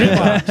 virgin.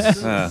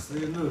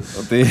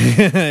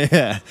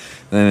 Yeah.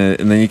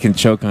 And then you can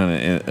choke on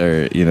it,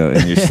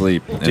 in your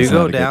sleep. Do you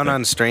go down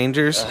on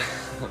strangers?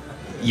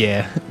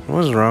 Yeah.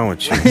 What's wrong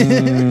with you?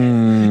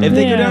 If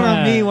they go down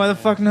on Yeah. me, why the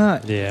fuck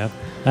not? Yeah.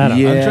 I don't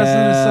Yeah. know. I'm trusting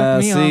them to suck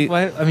me see- off.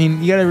 Why, I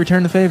mean, you gotta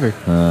return the favor.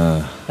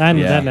 That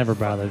Yeah. never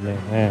bothered me.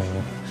 I don't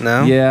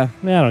know. No? Yeah.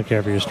 I don't care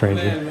if you're a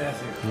stranger.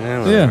 Yeah,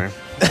 whatever.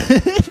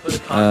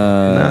 No,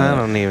 I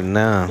don't even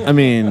know. I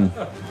mean,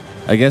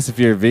 I guess if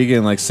you're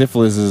vegan, like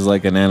syphilis is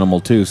like an animal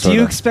too. So Do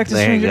you expect a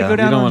There you stranger to go. go you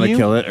down don't on want to you?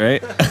 kill it,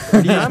 right? Or do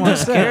you just I'm want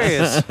just sex?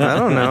 curious. I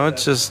don't know.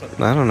 It's just,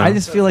 I don't know. I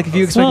just feel like if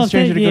you expect Well, a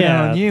stranger to go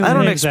down on you, I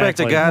don't then- expect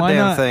a Exactly. Why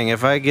goddamn not? thing.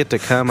 If I get to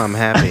come, I'm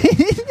happy.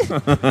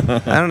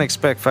 I don't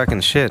expect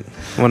fucking shit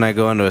when I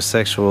go into a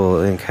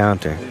sexual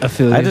encounter. I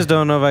feel I you. just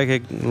don't know if I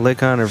could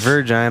lick on her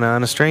vagina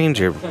on a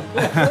stranger.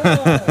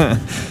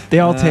 They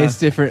all taste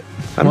different.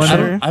 I'm One-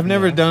 sure. I've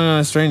never done it on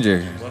a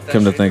stranger.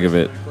 Come to think of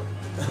it,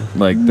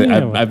 like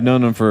I've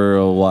known them for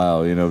a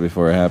while,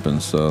 before it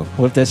happens. So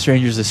What if that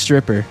stranger's a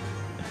stripper?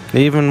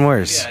 Even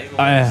worse.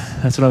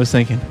 That's what I was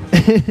thinking.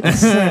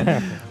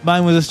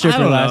 Mine was a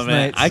stripper last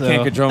night. I so-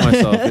 can't control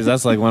myself because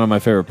that's like one of my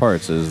favorite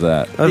parts. Is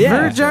that A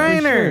Yeah,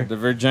 vagina. the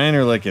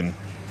vagina licking?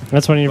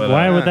 That's when you. But,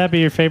 Why would that be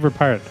your favorite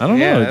part? I don't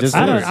Yeah, know. It that's- just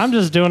I don't. is. I'm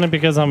just doing it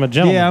because I'm a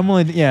gentleman. Yeah, I'm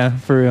only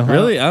for real.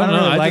 Really? I don't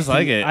know. really I just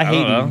like to- it. I I hate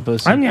don't know. eating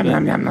pussy. Yum, yum,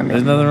 yum, yum, There's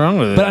yum. nothing wrong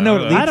with it. But I know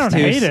what it leads I don't to.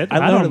 hate it.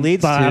 I know what it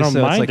leads but I to, don't so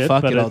it's mind like, it,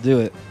 fuck but it, I'll do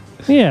it.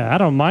 Yeah, I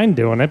don't mind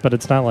doing it, but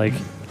it's not like,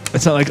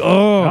 It's not like,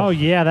 oh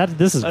yeah,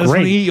 this is I just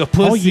wanna great. eat your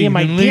Oh pussy yeah,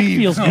 my and dick leave.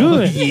 feels Oh,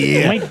 good.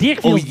 yeah. My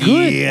dick feels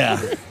good. Yeah.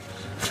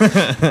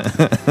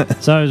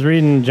 So I was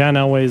reading John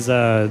Elway's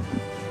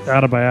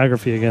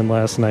autobiography again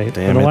last night,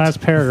 Damn and the it. last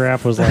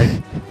paragraph was like,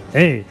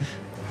 "Hey,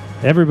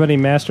 everybody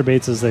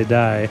masturbates as they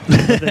die,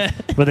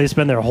 but they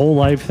spend their whole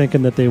life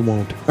thinking that they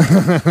won't."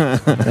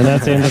 And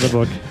that's the end of the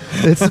book.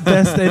 it's the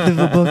best end of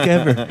a book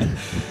ever.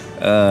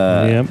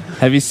 Yep.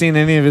 Have you seen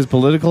any of his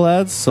political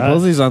ads?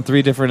 Supposedly he's on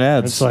 3 different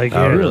ads. It's like,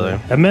 Oh, really?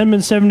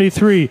 Amendment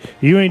 73,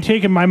 you ain't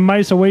taking my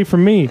mice away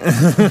from me.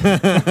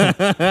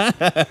 yeah,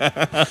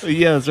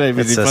 that's right.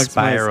 It's a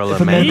spiral of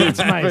He man. eats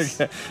mice.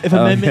 If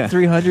Amendment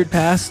 300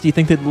 passed, do you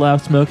think they'd allow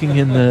smoking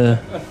in the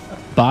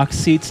box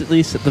seats, at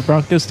least at the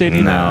Broncos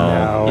Stadium?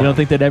 No. You don't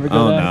think they'd ever go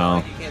Oh there?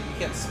 no.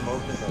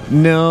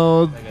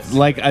 No,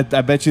 like I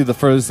bet you the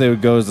furthest they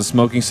would go is the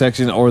smoking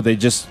section, or they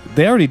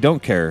already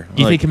don't care.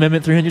 Do you Like, think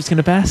Amendment 300 is going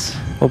to pass?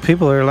 Well,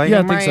 people are like, Yeah,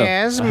 I my think so.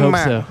 asthma. I hope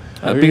so.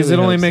 I because really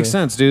it only hope makes so.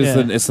 sense, dude.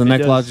 Yeah, It's the it next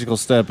does. logical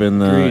step in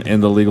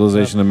Agreed. the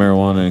legalization of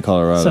marijuana in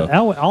Colorado.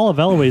 So all of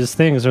Elway's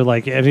things are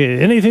like,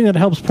 anything that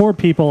helps poor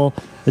people,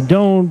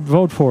 don't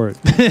vote for it.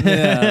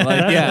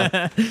 yeah,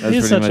 that's He's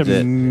pretty such much a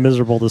it.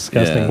 miserable,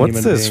 disgusting Yeah. What's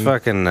human this being.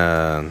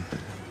 fucking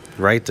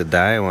right to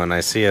die one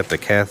I see at the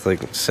Catholic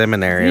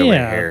seminary over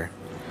Yeah. here?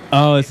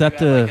 Oh, is that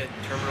the...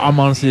 I'm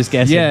honestly just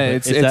guessing. Yeah, but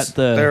it's- is it's- that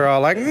the... They're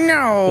all like,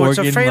 no, it's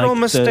a organ, fatal like, the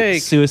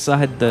mistake.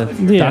 suicide, the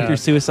Yeah. doctor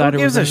suicide Who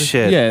or gives a whatever?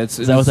 shit? Yeah, is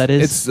that what that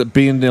is? It's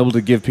being able to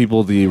give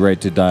people the right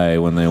to die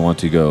when they want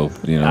to go.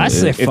 I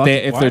say if fuck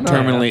it, if why they're not?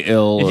 terminally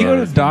ill. If you go or,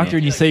 to the doctor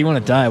and you say you want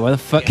to die, why the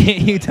fuck can't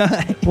you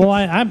die? Well,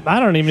 I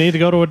don't even need to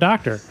go to a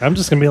doctor. I'm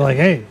just going to be like,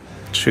 hey,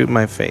 Shoot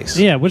my face.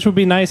 yeah, which would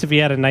be nice if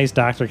you had a nice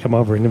doctor come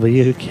over and be, will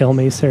you kill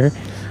me, sir?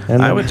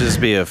 And I then- would just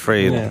be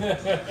afraid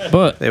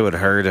but it would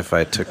hurt if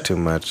I took too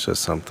much or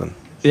something.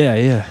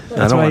 Yeah.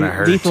 That's don't why wanna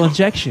hurt. lethal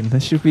injection.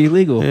 That should be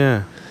illegal.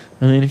 Yeah.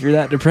 I mean, if you're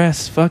that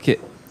depressed, fuck it.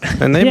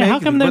 And they Yeah, make, how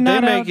come they're but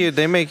not they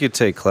make out- you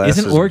take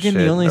classes. and Oregon the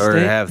shit, only or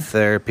state? have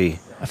therapy.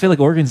 I feel like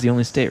Oregon's the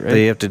only state, right?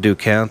 They have to do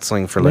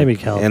counseling for Maybe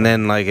like, California. and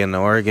then like in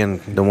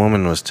Oregon, the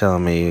woman was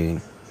telling me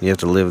you have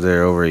to live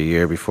there over a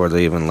year before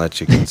they even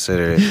let you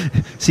consider it.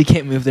 So you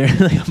can't move there in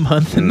like a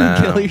month and No.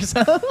 kill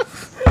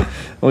yourself?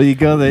 well, you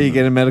go there, you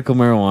get a medical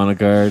marijuana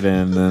card,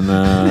 and then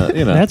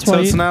That's So why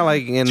it's you, not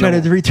like in Try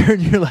the, to return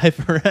your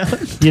life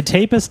around. you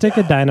tape a stick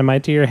of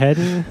dynamite to your head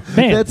and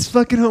bam. That's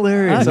fucking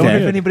hilarious. Okay. I wonder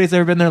if anybody's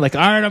ever been there like,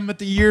 all right, I'm at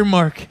the year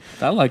mark.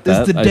 I like This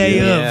that. is the day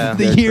idea. of Yeah.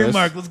 the Yeah, year Chris.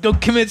 mark. Let's go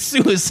commit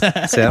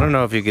suicide. See, I don't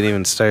know if you could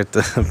even start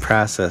the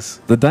process.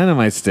 The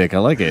dynamite stick, I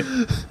like it.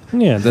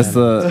 yeah, That's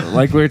the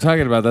like we were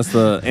talking about. That's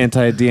the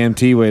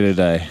anti-DMT way to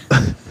die.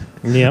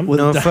 yeah. With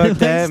No, the fuck dynamite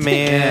that, stick.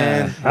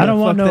 man. I don't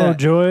want fuck no that.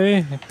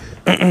 joy.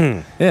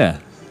 Yeah,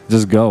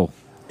 just go.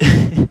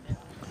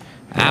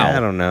 I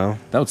don't know.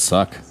 That would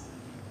suck.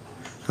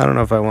 I don't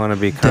know if I want to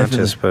be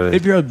conscious, Definitely.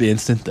 It'd but probably be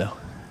instant though.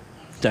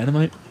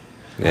 Dynamite.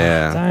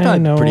 yeah.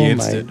 Probably pretty Dynamite.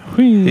 instant.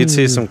 Whee. You'd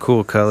see some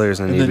cool colors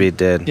and, And you'd then- be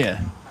dead.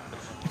 Yeah.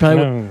 You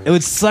Probably. No. It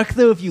would suck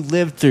though if you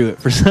lived through it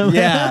for some.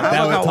 Yeah,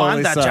 that would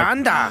totally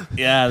suck.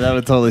 Yeah, that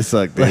would totally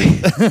suck,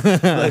 dude.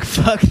 Like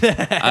fuck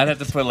that. I'd have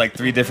to put like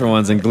 3 different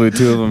ones and glue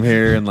 2 of them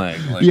here and like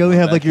You only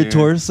have back like your here.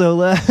 torso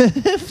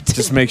left.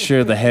 Just make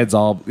sure the head's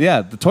all.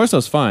 Yeah, the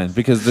torso's fine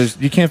because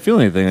you can't feel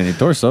anything on your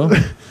torso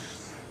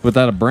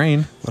without a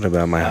brain. What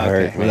about my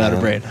heart? Without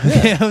a man? brain.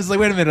 Yeah, I was like,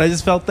 wait a minute, I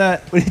just felt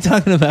that. What are you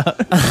talking about?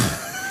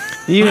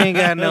 You ain't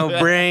got no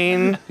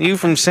brain. You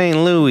from St.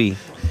 Louis.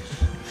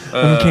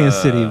 I'm in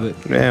Kansas City, but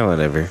Yeah,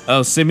 whatever.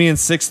 Oh, Simeon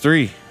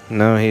 6'3".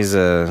 No, he's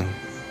a.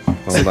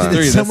 Hold on.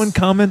 Three. did someone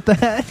comment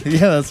that?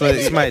 Yeah, that's what.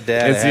 It's my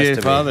dad. It's it has your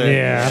to be. father.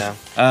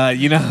 Yeah.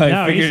 You know how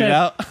No, I he figured said- it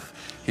out?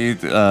 He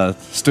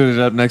stood it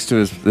up next to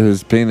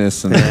his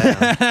penis and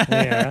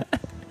Yeah.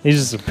 He's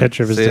just a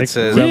picture of his See, it dick.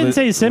 says- He didn't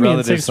say Simeon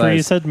relative 6'3". He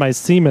size. said my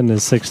semen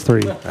is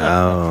 6'3".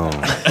 Oh.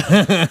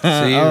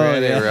 So you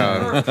read it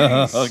wrong.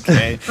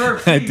 okay.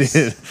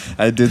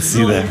 I did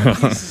see that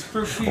wrong.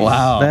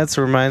 Wow. That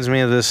reminds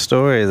me of this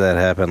story that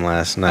happened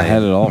last night.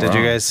 had it all Did you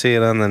wrong. guys see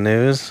it on the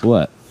news?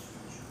 What?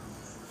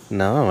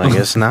 No, I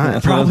guess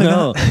not. Probably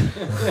no.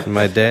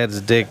 My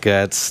dad's dick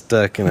got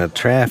stuck in a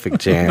traffic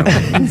jam.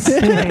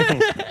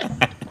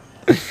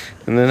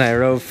 And then I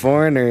wrote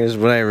foreigners,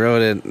 but I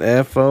wrote it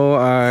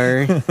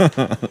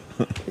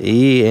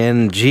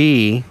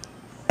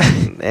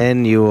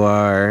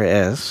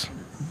FORENGNURS.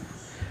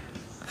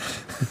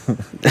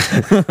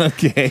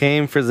 Okay.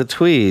 Came for the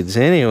Tweeds.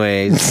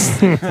 Anyways,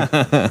 they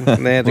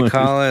had to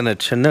call in a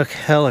Chinook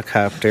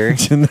helicopter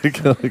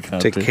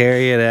to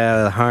carry it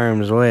out of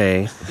harm's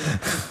way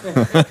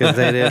because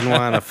they didn't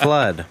want a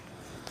flood.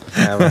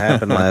 That what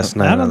happened last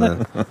night on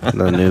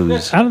the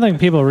news. I don't think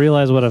people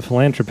realize what a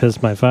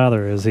philanthropist my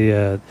father is. He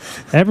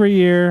every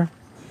year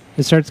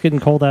it starts getting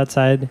cold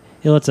outside.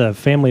 He lets a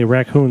family of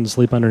raccoons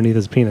sleep underneath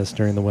his penis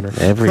during the winter.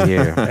 Every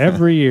year.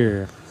 Every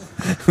year.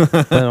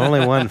 But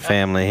only one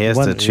family. He has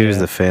to One- choose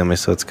yeah. the family,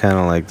 so it's kind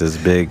of like this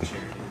big.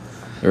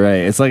 Right.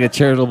 It's like a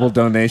charitable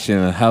donation,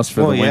 a house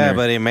for Well, the winner. yeah,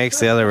 but he makes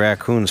the other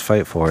raccoons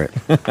fight for it.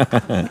 Like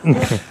to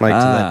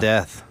the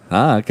death.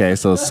 Okay.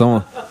 So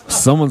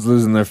someone's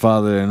losing their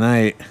father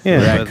tonight. Yeah,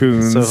 but-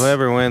 Raccoons. so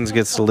whoever wins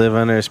gets to live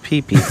under his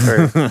pee-pee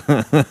first.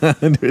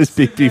 There's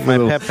pee-pee for My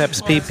the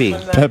Pep's pee-pee.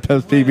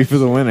 Pep's pee-pee for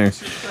the winner.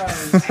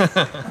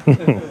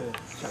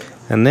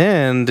 And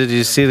then, did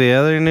you see the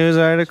other news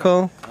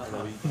article?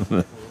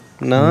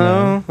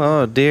 No?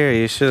 Oh, dear,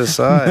 you should have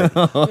saw it.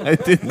 Oh, I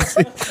didn't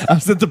see. I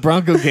was at the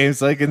Bronco game,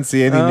 so I couldn't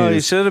see any Oh, you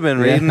news. should have been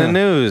reading the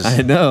news.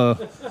 I know.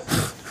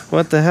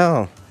 What the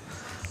hell?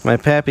 My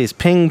pappy's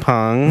ping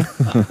pong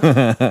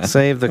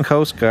saved the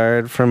Coast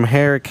Guard from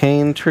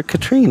Hurricane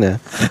Katrina.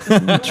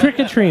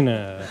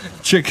 Trick-or-trina.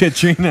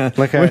 Katrina.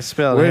 Look how I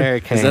spelled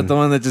hurricane. Is that the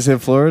one that just hit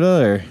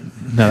Florida, or?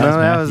 No, No, that's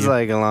that was Matthew.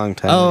 like a long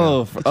time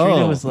Oh, ago.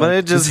 Katrina was But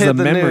it just this is hit a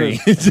the memory.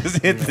 news. It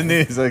just hit the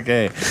news.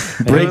 Okay. It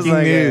was Breaking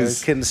like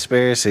news. a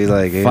conspiracy,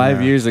 like you 5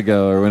 know. years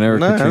ago, or whenever.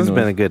 No, Katrina it's been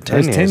was. a good That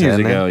was 10 10 years, years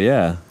hasn't it? ago.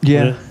 Yeah.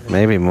 Yeah.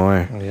 Maybe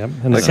more. Yep.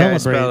 And to Look how I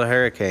spelled celebrate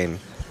hurricane.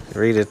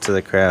 Read it to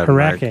the crowd.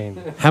 Mark.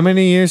 hurricane. How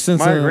many years since?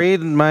 Mark,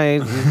 read to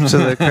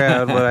the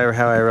crowd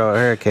how I wrote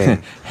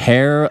hurricane.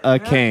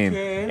 Hurricane.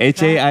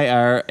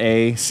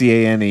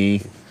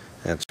 HAIRACANE.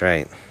 That's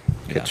right.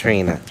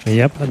 Katrina.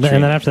 Yep. And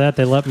then after that,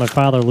 they let my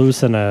father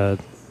loose in a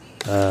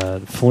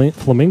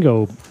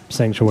flamingo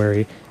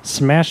sanctuary,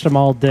 smashed them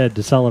all dead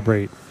to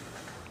celebrate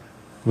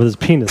with his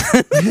penis.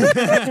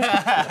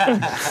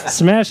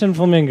 Smashing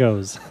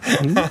flamingos.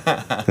 He's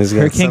got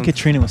Hurricane some-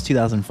 Katrina was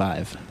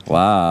 2005.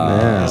 Wow.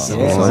 Yeah, So so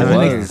it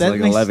that was that like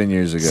makes- 11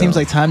 years ago. Seems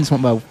like time just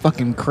went by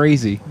fucking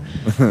crazy.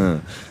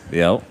 Yep.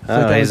 Oh,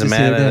 that he's was just the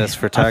mad other at day. us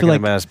for I feel talking like-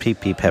 about his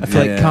pee-pee I pep.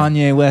 feel like Yeah.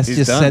 Kanye West He's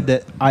just done. said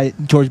that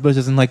George Bush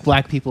doesn't like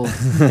black people.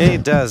 He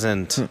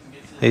doesn't.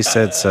 He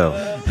said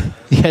so.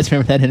 You guys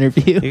remember that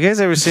interview? You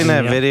guys ever seen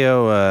that Yeah.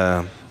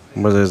 video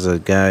where there's a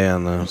guy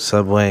on the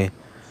subway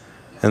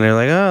and they're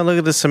like, oh, look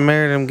at the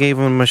Samaritan, gave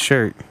him a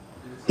shirt.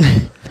 Do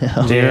you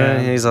know? Yeah.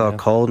 He's all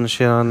cold and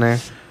shit on there.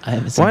 I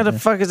haven't seen Why the that.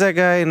 fuck does that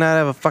guy not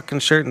have a fucking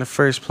shirt in the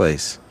first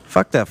place?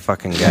 Fuck that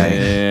fucking guy.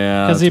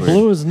 Yeah. Because he that's weird.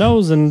 blew his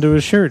nose into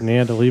his shirt and he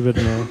had to leave it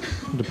in a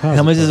deposit.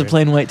 How much is a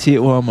plain white tee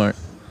at Walmart?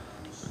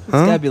 It's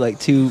Huh? gotta be like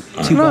two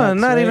No, bucks,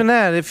 not right? even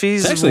that. If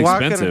he's It's actually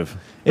walking, expensive.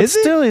 But Is it?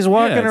 still, he's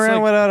walking Yeah, it's around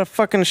like- without a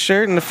fucking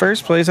shirt in the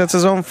first place. That's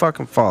his own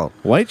fucking fault.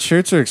 White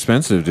shirts are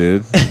expensive,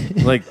 dude.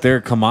 Like they're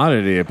a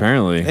commodity,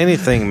 apparently.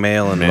 Anything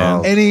male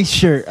involved. Any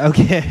shirt,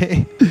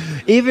 okay.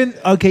 even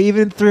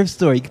thrift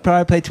store, you could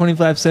probably pay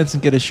 25 cents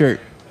and get a shirt.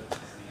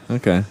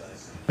 Okay.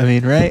 I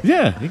mean, right?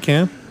 Yeah, you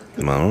can.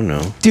 I don't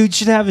know. Dude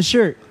should have a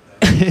shirt.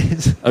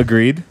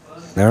 Agreed.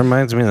 That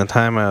reminds me of the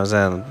time I was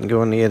out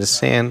going to get a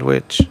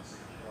sandwich.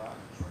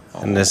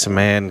 And this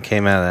man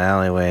came out of the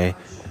alleyway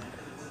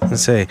and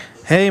say,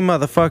 hey,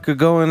 motherfucker,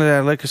 go into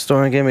that liquor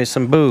store and get me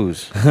some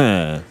booze.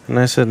 And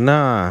I said,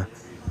 nah,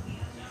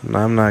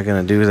 I'm not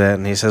going to do that.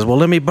 And he says, well,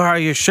 let me borrow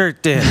your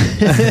shirt then.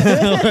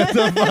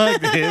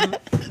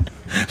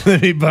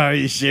 Let me borrow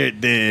your shirt,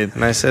 dude.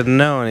 And I said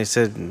no, and he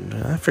said,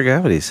 I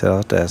forgot what he said. I'll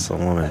have to ask the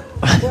woman.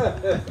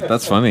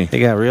 That's funny. He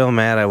got real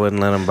mad I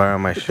wouldn't let him borrow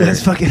my shirt.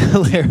 That's fucking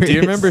hilarious. Do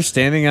you remember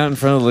standing out in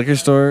front of the liquor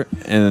store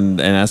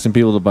and asking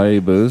people to buy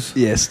you booze?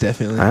 Yes,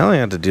 definitely. I only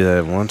had to do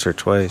that once or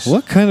twice.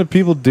 What kind of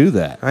people do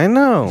that? I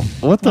know.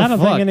 What the I don't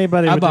fuck? think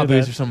anybody I would bought do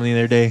booze that. for someone the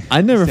other day.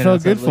 I never Standing felt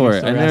outside good the for liquor it.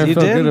 I store never You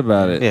felt did? good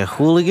about it. Yeah,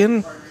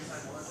 hooligan?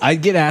 I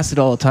get acid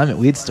all the time at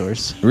weed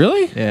stores.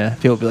 Really? Yeah,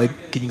 people be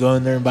like, "Can you go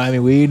in there and buy me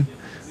weed?"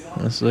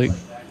 I was like,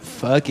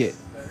 "Fuck it,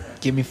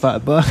 give me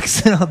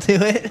 $5 and I'll do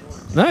it."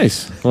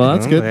 Nice. Well,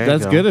 that's Oh, good. there you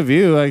That's go. good of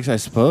you, I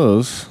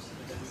suppose.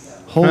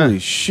 Holy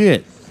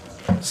shit.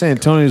 San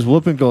Antonio's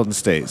whooping Golden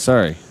State.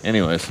 Sorry.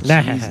 Anyways.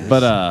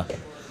 But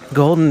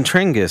Golden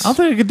Tringus. I don't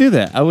think I could do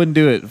that. I wouldn't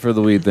do it for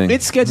the weed thing.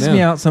 It sketches Yeah.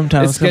 me out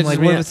sometimes. It sketches like,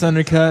 me what out. if it's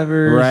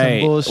undercover? Or Right.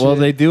 Some bullshit. Well,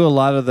 they do a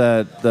lot of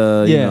that,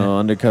 you Yeah. know,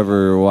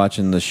 undercover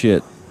watching the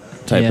shit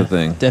type Yeah, of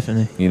thing.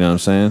 Definitely. You know what I'm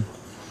saying?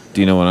 Do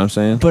you know what I'm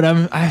saying? But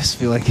I just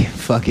feel like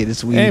fuck it,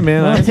 it's weed. Hey,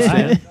 man. I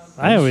understand.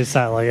 I always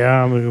thought like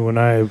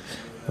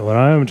when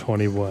I'm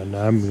 21,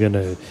 I'm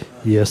gonna.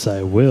 Yes,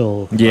 I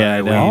will. Yeah,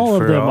 I Buy know. weed All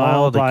of for them. all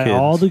I'll the buy kids.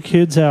 all the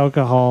kids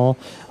alcohol.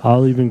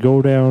 I'll even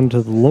go down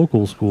to the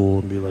local school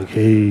and be like,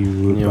 "Hey,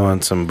 You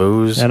want some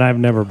booze? And I've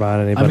never bought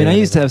anybody. I mean, I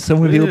used to anything. have so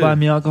many people Ew. buy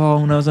me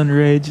alcohol when I was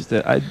underage.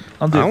 That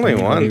I'll do it for Only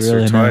anybody, once really,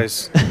 or now.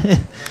 twice. I Or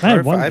had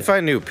if, one. if I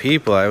knew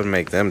people, I would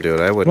make them do it.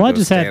 I wouldn't. Well, I go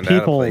just had stand out of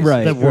people place.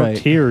 Right. that worked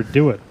here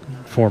do it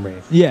for me.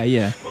 Yeah,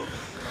 yeah.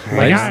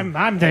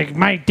 Like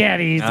my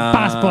daddy's the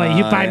boss boy.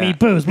 You buy me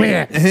booze.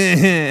 Yeah,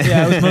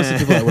 it was mostly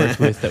people I worked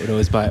with that would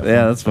always buy it.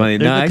 Yeah, that's funny.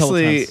 There's No, a couple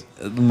actually,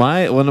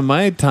 times. one of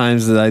my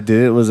times that I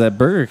did it was at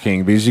Burger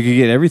King because you could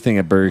get everything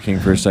at Burger King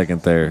for a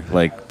second there.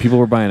 Like people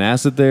were buying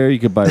acid there, you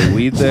could buy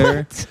weed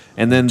there,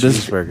 and then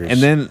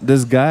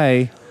this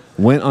guy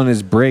went on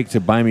his break to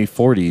buy me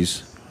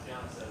 40s,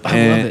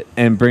 I love it.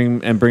 and bring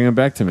them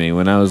back to me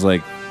when I was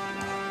like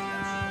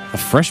a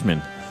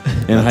freshman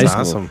in high That's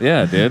school. awesome.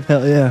 Yeah, dude.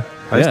 Hell yeah.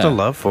 I used to Yeah.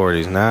 love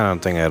 40s. Now I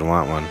don't think I'd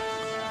want one.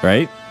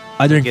 Right?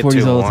 I drink Get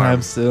 40s too all the warm.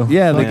 time still.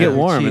 Yeah, they Yeah. get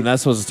warm, Cheap. and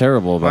that's what's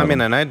terrible about Well, I mean,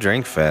 them. and I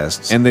drink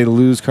fast. And they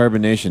lose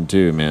carbonation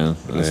too, man.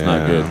 It's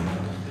not Yeah. good.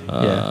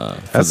 Yeah.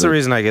 That's the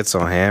reason I get so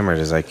hammered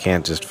is I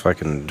can't just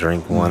fucking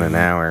drink one an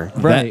hour.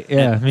 Right,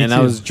 yeah, me and too.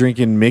 I was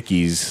drinking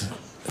Mickey's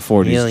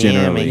 40s Hell yeah,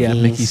 generally. Mickey. Yeah,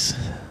 Mickey's.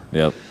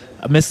 Yep.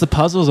 I missed the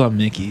puzzles on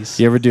Mickey's.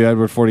 You ever do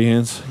Edward 40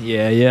 hands?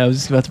 Yeah, I was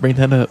just about to bring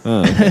that up.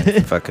 Oh,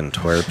 Fucking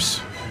twerps.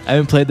 I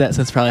haven't played that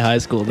since probably high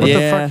school. Though. What Yeah.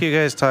 the fuck are you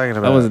guys talking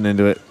about? I wasn't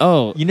into it.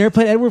 Oh, You never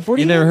played Edward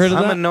 40? You never heard of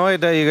I'm that? annoyed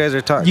that you guys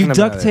are talking You about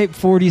duct it. tape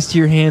 40s to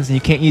your hands and you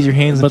can't use your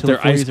hands but until they're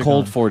the 40s ice are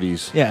cold gone.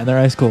 40s. Yeah, and they're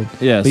ice cold.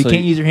 Yeah, But you so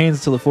can't you- use your hands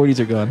until the 40s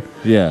are gone.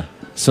 Yeah.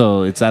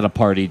 So it's at a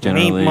party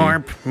generally. Meep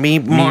morp,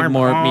 meep Meep morp,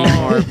 morp, meep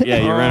morp. Yeah,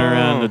 you run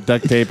around with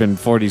duct tape and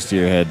 40s to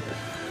your head.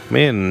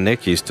 Me and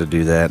Nick used to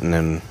do that, and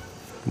then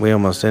we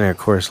almost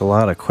intercourse a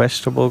lot of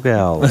questionable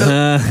gals.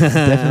 Definitely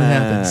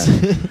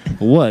happens.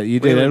 What? You we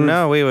did would, Edward,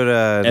 no, we would.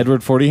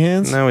 Edward 40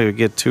 hands? No, we would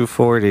get 2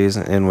 40s,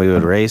 and we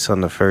would race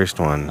on the first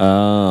one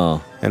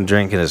Oh, and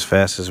drink it as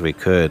fast as we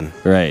could,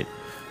 right.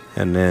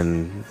 and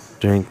then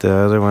drink the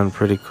other one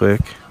pretty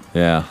quick,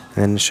 Yeah.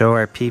 and show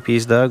our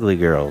peepees to ugly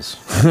girls.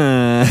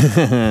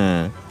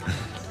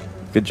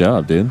 Good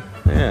job, dude.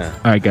 Yeah.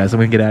 All right, guys, I'm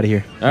going to get out of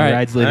here. All right.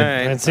 Ride's leaving. All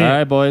right. That's All it.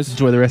 right, boys.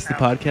 Enjoy the rest of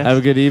the podcast. Have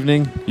a good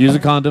evening. Use a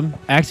condom.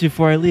 Actually,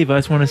 before I leave, I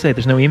just want to say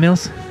there's no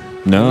emails.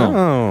 No.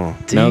 Oh,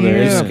 No, there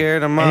you isn't.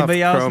 scared them off.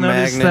 Anybody else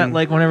notice Cro-Magnon. that,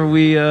 like, whenever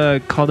we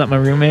called out my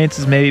roommates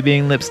as maybe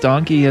being lips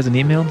donkey, he hasn't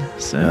emailed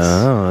since?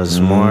 Oh, it's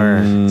more.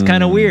 It's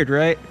kind of weird,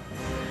 right?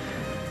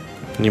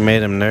 You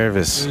made him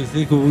nervous. You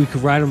think we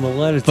could write him a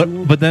letter to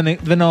him? But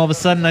then all of a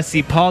sudden I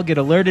see Paul get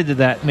alerted to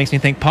that. It makes me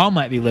think Paul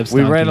might be lips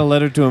We donkey. write a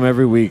letter to him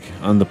every week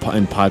on the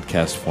in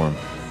podcast form.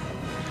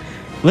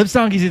 Lips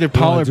donkey's either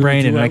Paul wanna or do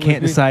Brandon, and I it can't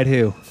with me? decide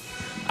who.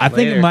 I think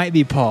Later. it might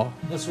be Paul.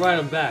 Let's write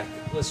him back.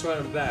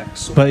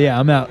 So But yeah,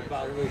 I'm out.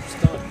 about Lips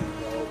Donkey,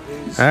 bro,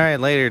 please. All right,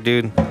 later,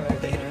 dude. All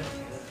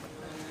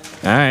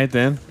right,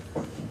 then.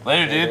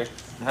 Later, dude.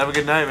 Have a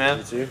good night,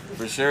 man.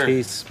 For sure.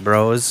 Peace,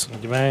 bros.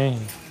 Goodbye.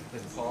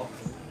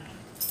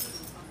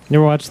 You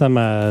ever watch them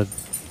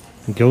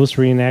ghost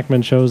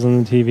reenactment shows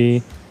on the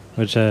TV?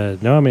 Which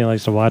Naomi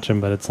likes to watch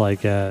them, but it's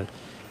like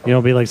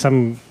it'll be like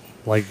some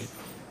like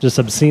just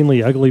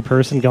obscenely ugly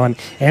person going,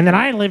 and then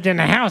I lived in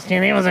the house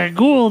and there was a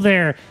ghoul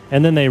there,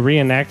 and then they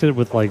reenact it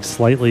with like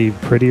slightly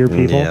prettier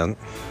people.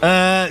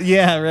 Yeah.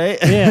 Yeah, right?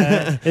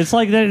 Yeah, it's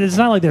like it's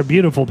not like they're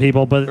beautiful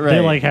people, but they Right.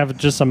 like have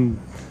just some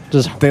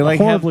They, like,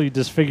 horribly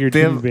disfigured they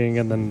have- human being,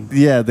 and then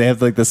Yeah, they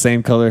have like the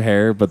same color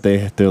hair, but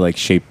they're like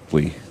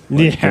shapely.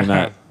 yeah, They're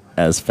not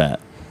as fat.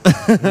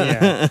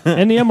 yeah.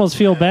 And you almost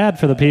feel bad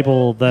for the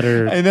people that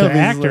are I know, the because,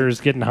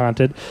 actors getting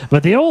haunted,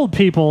 but the old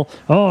people,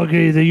 oh,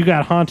 okay, you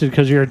got haunted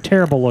because you're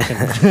terrible looking.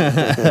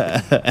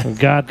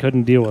 God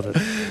couldn't deal with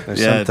it. There's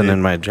Yeah, something dude.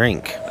 in my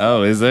drink.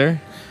 Oh, is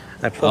there?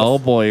 I put Oh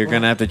boy, you're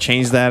gonna have to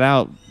change that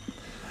out.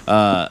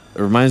 It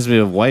reminds me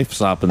of wife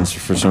swapping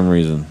for some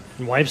reason.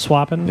 Wife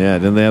swapping. Yeah,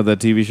 didn't they have that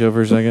TV show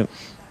for a second?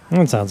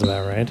 That sounds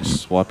about right.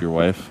 Swap your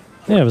wife.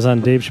 Yeah, it was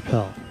on Dave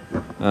Chappelle.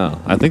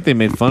 Oh, I think they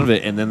made fun of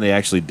it and then they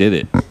actually did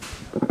it.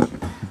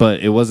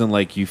 But it wasn't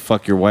like you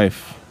fuck your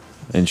wife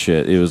and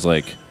shit. It was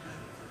like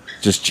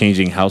just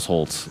changing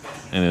households.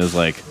 And it was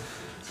like,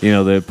 you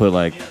know, they put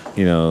like,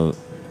 you know,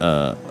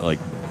 like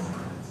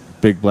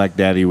big black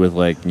daddy with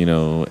like, you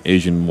know,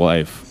 Asian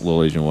wife,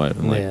 little Asian wife.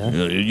 And like, Yeah.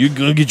 you're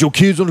going to get your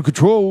kids under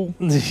control.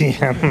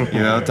 Yeah. You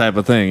know, type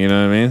of thing. You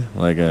know what I mean?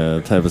 Like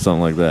a type of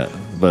something like that.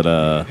 But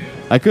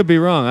I could be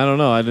wrong. I don't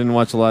know. I didn't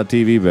watch a lot of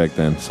TV back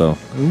then. So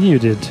You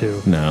did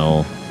too.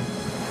 no.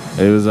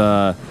 It was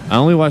I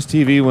only watch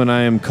TV when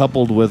I am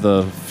coupled with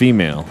a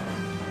female.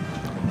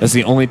 That's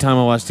the only time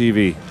I watch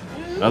TV.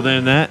 Other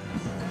than that,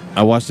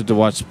 I watched it to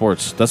watch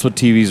sports. That's what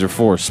TVs are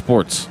for,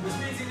 sports.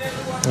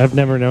 I've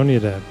never known you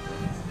to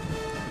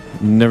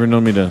Never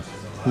known me to.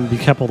 be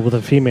coupled with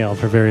a female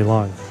for very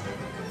long.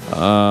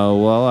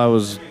 Well, I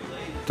was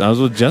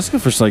with Jessica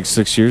for like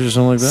 6 years or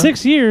something like that.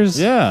 6 years?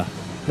 Yeah.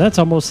 That's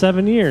almost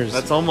 7 years.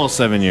 That's almost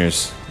 7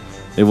 years.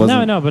 It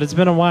wasn't. No, but it's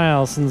been a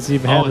while since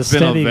you've had it's a been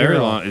steady a very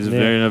girl. long. It's Yeah.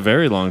 been a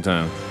very long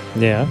time.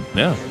 Yeah.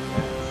 Yeah.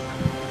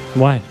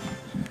 Why?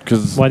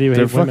 Because Why do you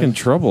they're hate women? fucking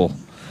trouble.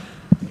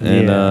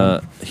 And Yeah.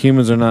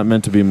 humans are not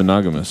meant to be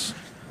monogamous.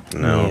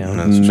 No, Yeah.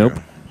 that's Nope.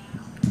 true.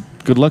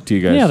 Good luck to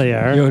you guys. Yeah, they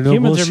are. Yo, no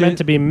Humans are bullshit. meant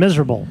to be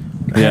miserable.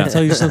 Yeah. I'll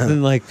tell you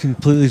something like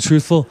completely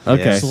truthful.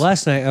 Okay. So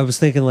last night I was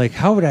thinking like,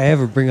 how would I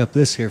ever bring up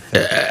this here?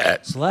 Phil?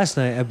 So last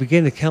night I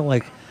began to count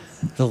like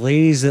the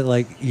ladies that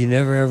like you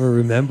never ever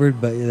remembered,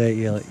 but that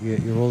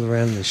you rolled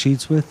around in the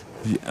sheets with.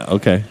 Yeah,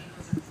 okay.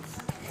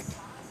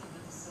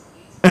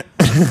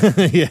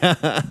 Yeah.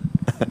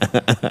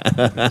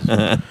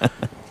 I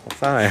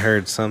thought I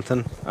heard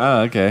something.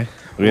 Oh, okay.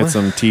 We had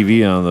some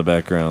TV on in the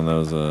background that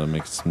was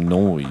making some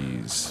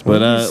noise. But What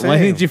did you why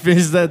say? didn't you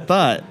finish that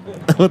thought?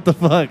 What the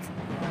fuck?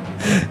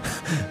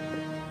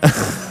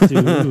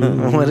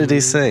 What did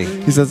he say?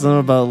 He said something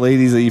about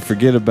ladies that you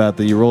forget about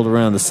that you rolled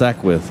around the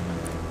sack with.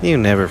 You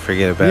never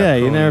forget about. Yeah,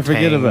 you never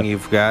forget poontang about-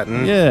 you've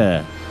gotten.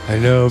 Yeah. I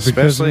know because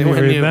Especially when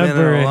you when you've been in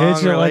remember, a it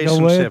hits long you like a wave,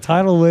 relationship.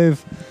 tidal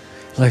wave.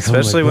 Like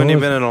Especially oh my when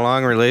you've God. been in a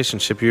long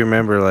relationship, you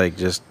remember like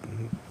just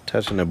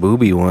touching a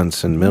boobie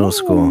once in middle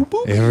school.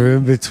 Ever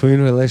in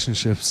between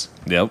relationships.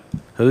 Yep.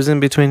 Who's in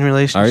between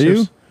relationships? Are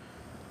you?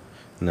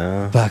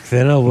 No. Back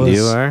then I was.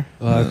 You are?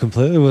 I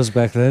completely was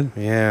back then.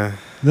 Yeah.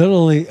 Not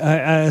only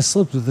I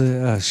slept with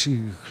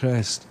the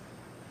Christ.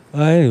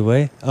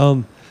 Anyway,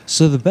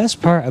 so the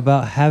best part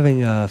about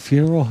having a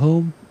funeral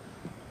home,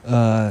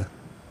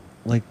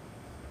 like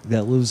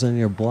that lives on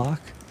your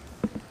block,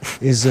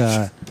 is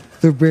they're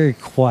very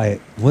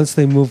quiet. Once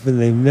they move in,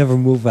 they never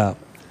move out.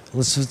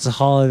 Unless it's a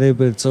holiday,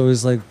 but it's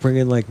always like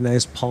bringing like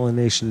nice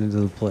pollination into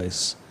the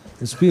place.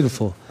 It's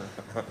beautiful.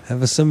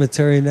 Have a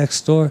cemetery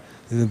next door.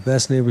 They're the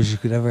best neighbors you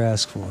could ever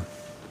ask for.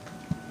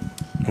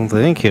 Well,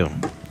 thank you.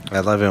 I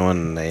love it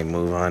when they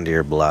move onto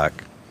your block.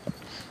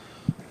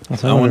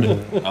 I wonder.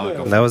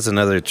 That was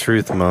another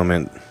truth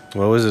moment.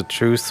 What was it?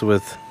 Truth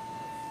with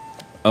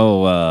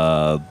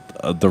The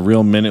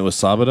Real Minute with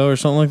Sabado or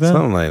something like that?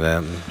 something like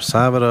that.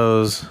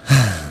 Sabado's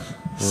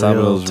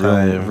Sabado's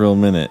time. real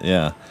Minute,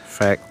 yeah.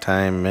 fact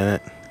time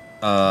minute.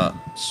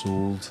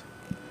 Sold.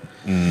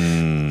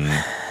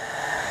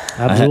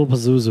 Abdul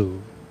Pazuzu.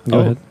 Go Oh.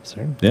 ahead,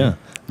 sir. Yeah.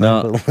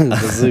 No,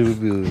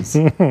 Bazoogas.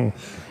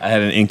 I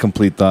had an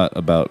incomplete thought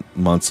about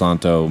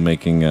Monsanto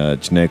making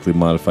genetically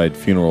modified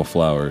funeral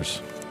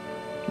flowers.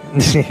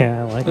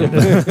 Yeah, I like it.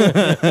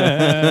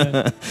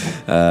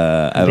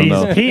 I don't These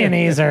know.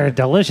 peonies are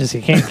delicious.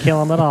 You can't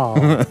kill them at all.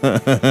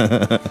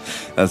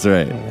 That's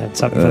right. It's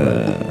something for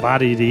the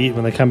body to eat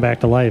when they come back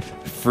to life.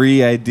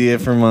 Free idea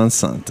for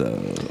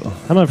Monsanto.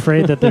 I'm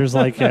afraid that there's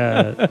like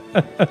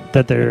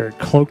that they're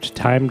cloaked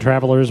time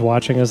travelers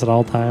watching us at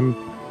all time,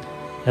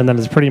 and then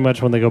it's pretty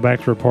much when they go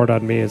back to report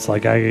on me. It's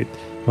like when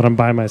I'm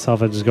by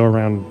myself, I just go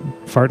around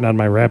farting on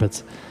my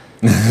rabbits.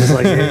 It's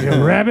like hey,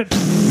 rabbit.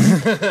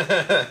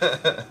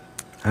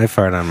 I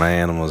fart on my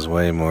animals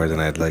way more than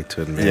I'd like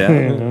to admit.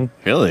 Yeah.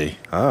 Really?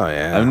 Oh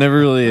yeah. I've never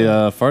really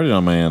farted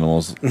on my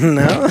animals.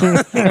 No.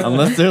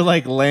 Unless they're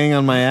like laying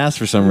on my ass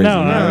for some reason. No,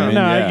 you know what I mean?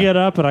 I Yeah. get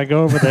up and I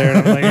go over there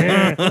and I'm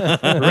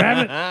like,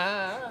 rabbit.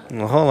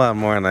 A whole lot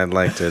more than I'd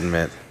like to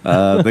admit.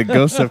 The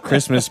ghosts of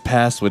Christmas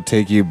past would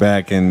take you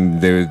back and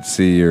they would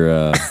see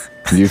your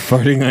you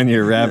farting on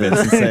your rabbits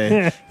and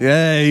say,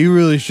 yeah, you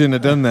really shouldn't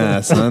have done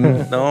that, son.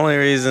 The only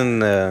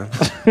reason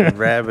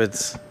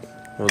rabbits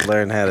would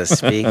learn how to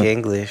speak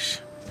English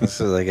is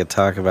so they could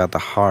talk about the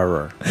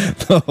horror.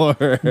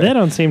 Or- They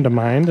don't seem to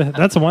mind.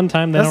 That's the one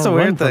time they That's the don't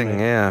run weird from thing,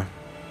 me. yeah.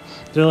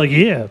 They're like,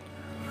 yeah.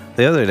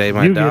 The other day,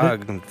 my You get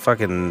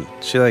dog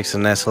she likes to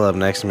nestle up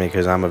next to me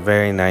because I'm a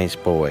very nice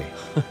boy.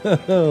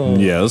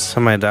 yes.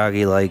 So my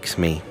doggy likes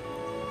me.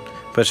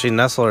 But she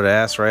nestled her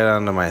ass right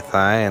onto my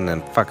thigh and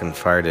then fucking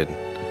farted.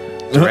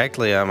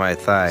 Directly on my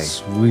thigh.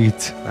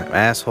 Sweet.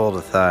 Asshole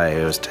to thigh.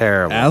 It was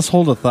terrible.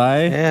 Asshole to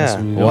thigh? Yeah.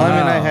 Sweet. Well, I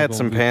mean, I Wow. had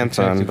some Gonna be pants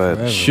on, protected but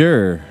forever.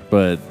 Sure,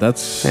 but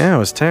that's yeah, it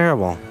was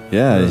terrible.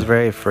 yeah. It was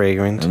very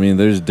fragrant. I mean,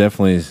 there's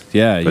definitely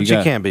But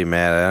you can't be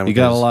mad at them. You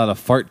got a lot of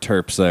fart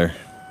terps there.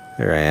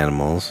 They're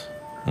animals.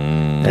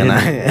 And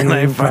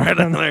I fart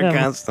on there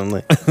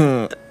constantly.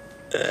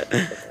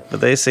 But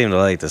they seem to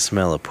like the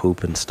smell of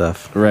poop and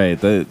stuff.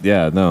 Right.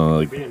 No.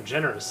 Like, Being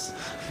generous.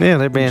 Yeah,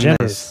 they're being nice.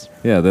 Generous.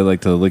 yeah, they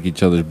like to lick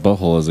each other's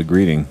butthole as a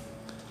greeting.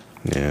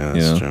 Yeah,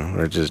 that's true.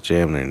 Or just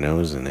jam their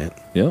nose in it.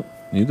 Yep.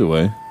 Either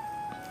way.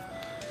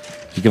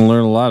 You can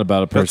learn a lot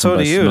about a person. But so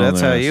by do you. smelling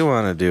That's their how ass. you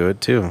want to do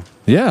it, too.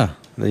 Yeah.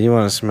 You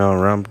want to smell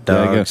rump Yeah,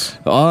 I dogs. guess.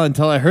 Oh,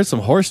 until I heard some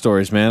horror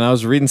stories, man. I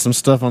was reading some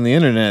stuff on the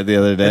internet the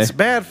other day. It's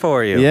bad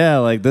for you. Yeah,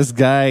 like this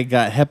guy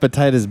got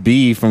hepatitis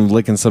B from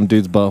licking some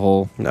dude's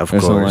butthole. Of or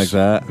course. something like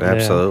that.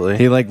 Absolutely.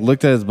 He like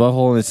looked at his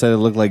butthole and it said it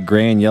looked like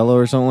gray and yellow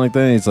or something like that.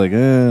 And he's like,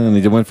 and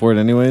he went for it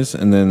anyways.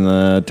 And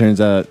then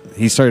turns out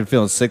he started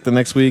feeling sick the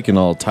next week and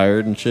all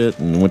tired and shit.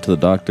 And went to the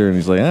doctor and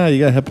he's like, you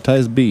got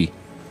hepatitis B.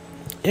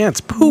 Yeah,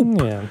 it's poop.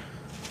 Yeah.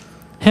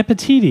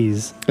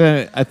 Hepatitis.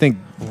 I think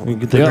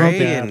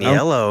Gray and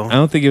yellow. I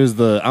don't think it was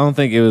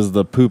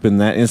the poop in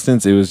that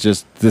instance. It was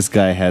just this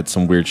guy had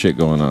some weird shit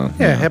going on.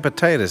 Yeah,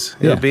 hepatitis.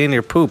 Yeah. It'll be in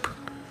your poop.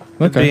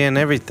 It'll Okay. be in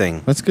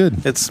everything. That's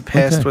good. It's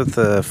passed with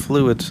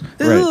fluids.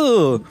 Right.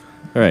 Ew.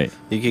 Right.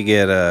 You can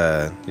get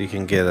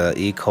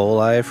E.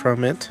 coli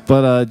from it.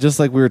 But just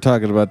like we were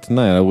talking about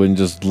tonight, I wouldn't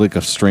just lick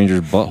a stranger's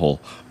butthole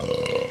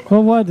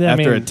Well, what?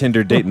 after a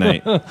Tinder date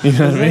night. You know what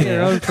I mean?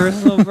 Your own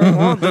personal, bro.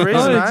 Well, the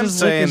reason I'm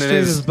saying it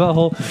is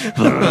butthole.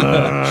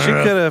 she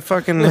could have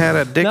fucking had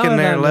a dick Now in that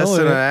there I less know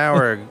than it. an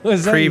hour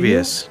Was that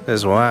previous.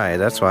 Is why.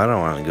 That's why I don't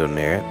want to go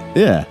near it.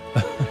 Yeah.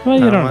 Well,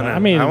 you don't know. wanna- I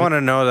mean, I want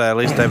to know that at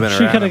least I've been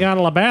she around. could have gone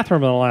to the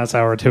bathroom in the last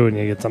hour or two and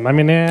you get some. I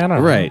mean, yeah, I don't know.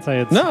 Right. I'd say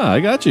it's, No, I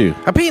got you.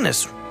 A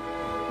penis.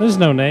 There's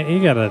no name.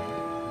 You gotta.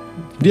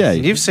 Yeah.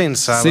 You've seen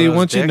Sabado's See,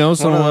 once you dick. know One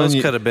someone, of those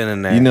you- could have been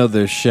in there. You know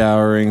they're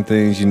showering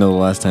things. You know the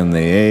last time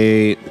they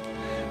ate.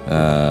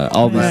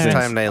 All these Last things.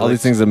 time they All these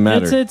licked- things that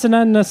matter. It's an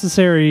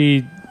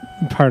unnecessary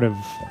part of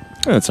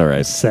That's all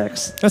right.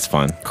 sex. That's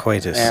fine.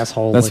 coitus.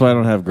 Asshole. That's like, why I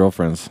don't have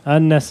girlfriends.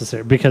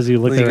 unnecessary because you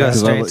look You at go her.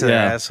 straight to the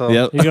asshole.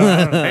 Yep. You go,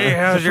 Hey,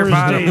 how's your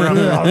bottom rump?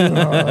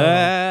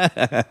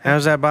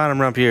 How's that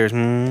bottom rump of yours?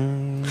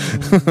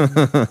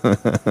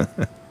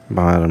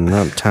 Bottom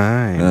rump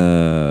time.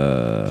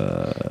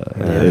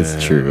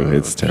 It's true.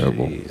 It's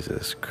terrible.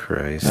 Jesus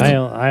Christ.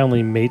 I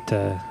only mate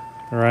to,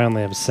 or I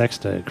only have sex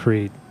to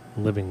create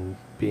living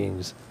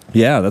beings.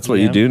 Yeah, that's what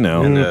Yeah. you do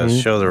now. And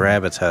Mhm. show the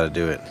rabbits how to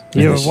do it.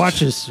 You know, watch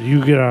this.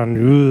 You get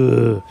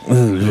on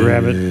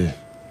rabbit.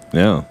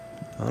 Yeah.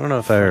 I don't know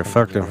if I ever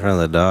fucked in front of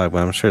the dog, but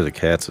I'm sure the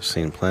cats have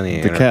seen plenty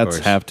of The cats intercourse.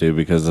 have to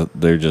because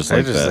they're just They're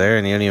like just that. there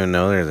and you don't even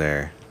know they're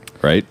there.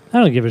 Right? I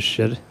don't give a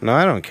shit. No,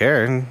 I don't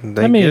care.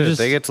 They I mean, get it. just-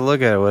 They get to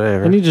look at it,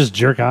 whatever. And you just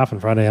jerk off in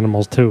front of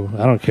animals too.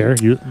 I don't care.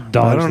 You I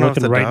dogs don't know if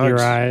looking the right in your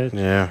dogs- eyes.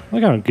 Yeah.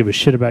 Like I don't give a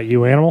shit about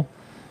you, animal.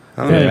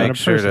 I'm going Yeah, to you're make a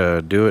sure person.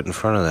 to do it in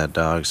front of that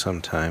dog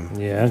sometime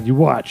Yeah, you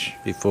watch.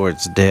 before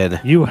it's dead.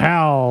 You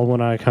howl when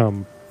I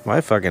come.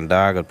 My fucking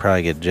dog would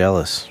probably get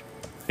jealous.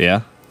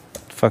 Yeah.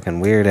 Fucking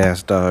weird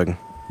ass dog.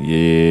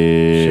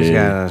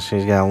 Yeah.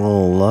 She's got a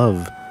little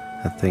love.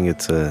 I think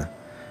it's a.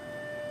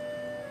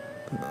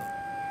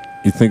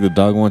 You think the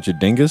dog wants your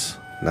dingus?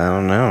 I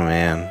don't know,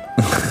 man.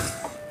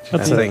 I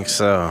think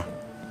so.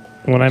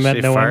 When I met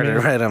She Noemi.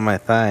 farted right on my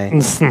thigh.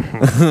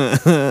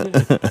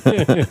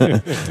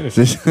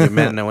 You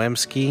met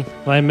Noemski?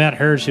 When I met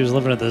her, she was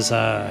living at this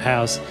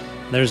house.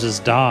 There's this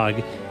dog,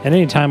 and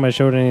anytime I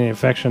showed any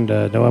affection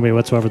to Noemi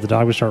whatsoever, the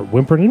dog would start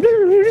whimpering.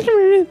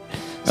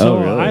 So Oh,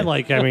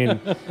 really? I mean,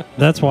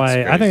 that's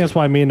why I think that's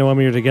why me and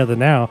Noemi are together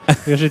now,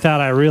 because she thought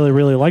I really,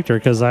 really liked her,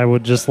 because I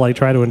would just like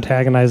try to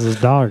antagonize this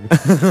dog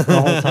the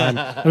whole time.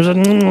 It was like,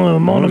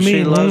 mon ami,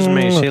 she loves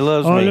me. She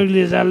loves oh, me. look at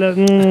this, I love,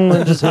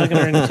 and just hugging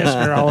her and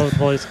kissing her all over the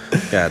place.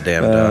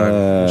 Goddamn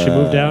dog. She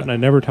moved out, and I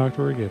never talked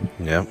to her again.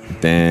 Yep.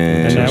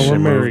 Damn. And now She we're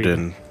moved married.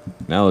 in.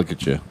 Now look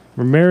at you.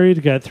 We're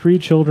married, got 3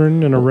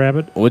 children and a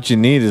rabbit. What you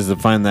need is to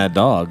find that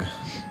dog.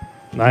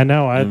 I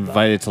know.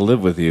 Invite it to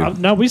live with you.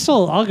 No,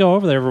 I'll go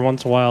over there every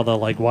once in a while to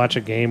like watch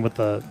a game with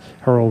her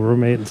old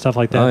roommate and stuff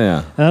like that. Oh, yeah.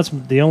 And that's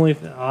the only.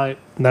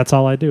 That's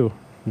all I do.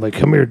 I'm like,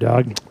 come here,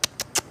 dog.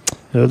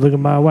 Look at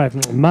my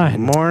wife.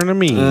 Mine. More than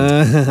me.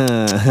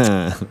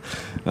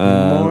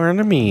 More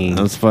than me.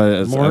 That's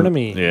fine. More to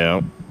me.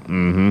 Yeah.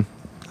 Mm-hmm.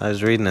 I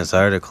was reading this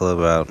article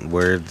about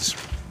words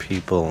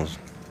people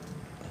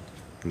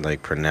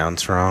like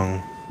pronounce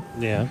wrong,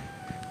 Yeah.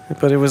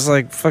 but it was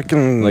like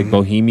fucking Like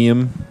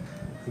Bohemian.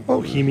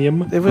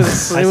 Bohemian. It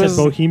was. I It said was.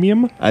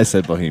 Bohemian. I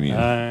said Bohemian.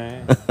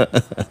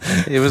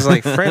 It was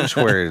like French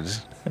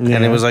words, and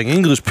Yeah. it was like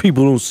English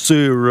people don't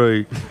say it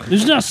right,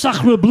 It's not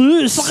sacre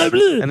bleu, sacre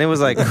bleu. and it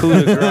was like coup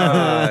de grace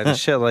and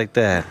shit like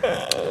that.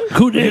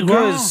 Coup de You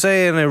guys grace.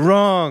 saying it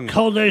wrong,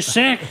 Cul de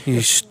sac.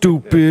 you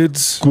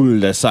stupids.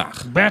 Cul-de-sac.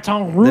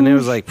 Baton rouge. Then it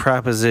was like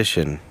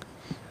proposition.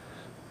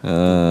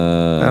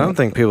 I don't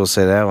think people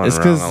say that one It's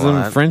wrong because a them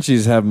lot.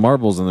 Frenchies have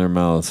marbles in their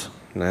mouths.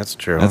 That's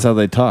true. That's how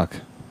they talk.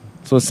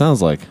 That's what it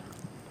sounds like.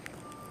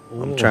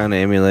 I'm trying to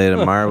emulate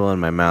a marble in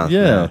my mouth.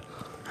 Yeah. now.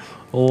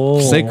 Oh.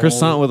 Say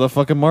croissant with a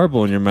fucking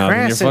marble in your mouth and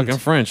you're Croissant. fucking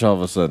French all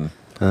of a sudden.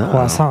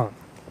 Croissant.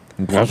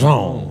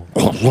 Croissant.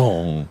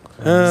 Croissant.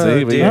 Oh,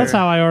 See, dear. That's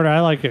how I order.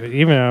 I like it.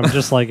 Even if I'm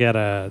just like at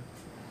a,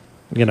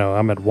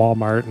 I'm at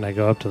Walmart and I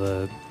go up to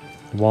the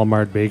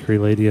Walmart bakery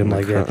lady and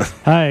like,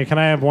 hi, can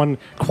I have one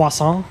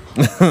croissant?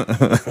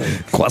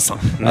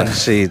 Croissant. And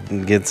she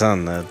gets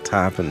on the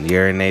top and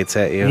urinates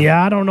at you.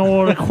 Yeah, I don't know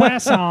what a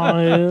croissant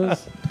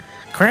is.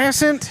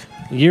 Crescent?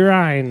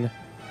 Urine.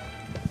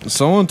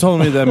 Someone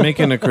told me that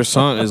making a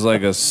croissant is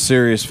like a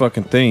serious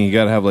fucking thing. You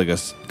gotta have like a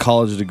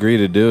college degree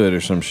to do it or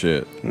some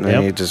shit. And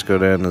then you just go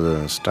down to the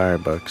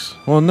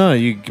Starbucks. Well, no,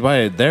 you buy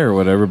it there or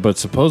whatever, but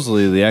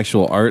supposedly the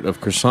actual art of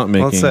croissant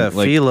making... What's that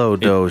like, phyllo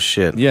dough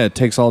shit? Yeah, it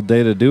takes all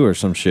day to do or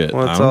some shit.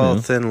 Well, it's I don't all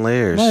know. thin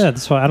layers. Well, yeah,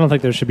 that's why I don't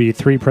think there should be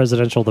 3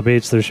 presidential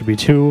debates. There should be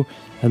 2,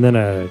 and then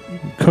a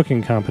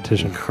cooking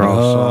competition. Croissant.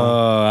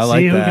 Oh, I like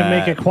See who that. can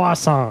make a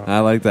croissant. I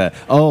like that.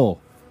 Oh.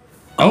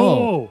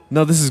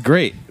 No, this is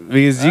great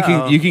because you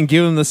can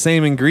give them the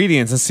same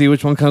ingredients and see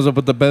which one comes up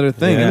with the better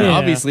thing. And Yeah.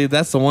 obviously,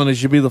 that's the one that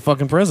should be the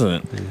fucking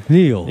president.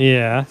 Neil,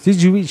 Yeah.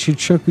 did you eat your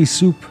turkey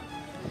soup?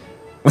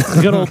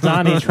 Good old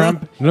Donnie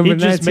Trump. Number He'd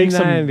just make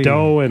some 1990.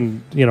 dough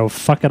and,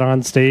 fuck it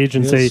on stage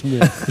and Yes, say,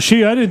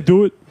 ma'am. I didn't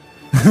do it.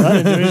 I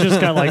didn't do it. He's just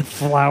got like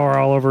flour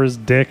all over his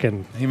dick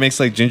and He makes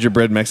like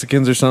gingerbread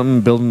Mexicans or something,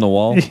 building the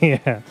wall.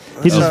 yeah.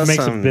 He saw just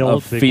makes a some bill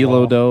Of big phyllo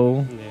wall.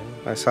 dough.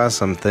 I saw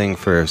something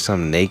for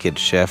some naked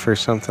chef or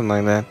something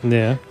like that.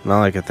 Yeah. And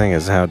all I could think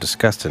is how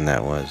disgusting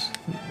that was.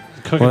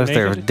 Cooking What if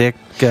their naked? dick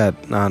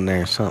got on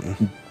there or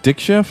something? Dick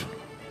Chef?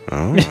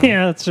 Oh.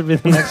 Yeah, that should be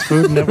the next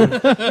food network.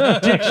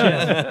 Dick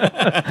chef.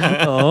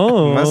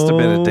 Oh, Must have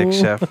been a dick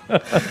chef.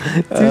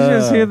 Did you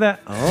just hear that?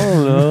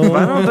 Oh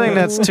But I don't think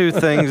that's two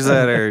things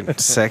that are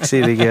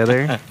sexy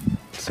together.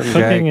 Some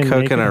Cooking guy and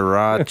cooking naked. a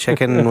raw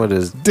chicken with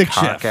his Dick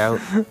cock chef. out.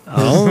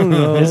 Oh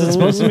no! Is it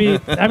supposed to be?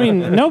 I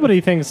mean,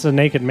 nobody thinks a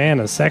naked man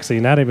is sexy,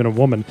 not even a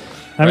woman.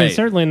 I mean, Right.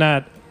 certainly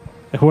not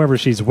whoever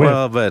she's with.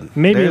 Well, but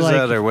Maybe there's like-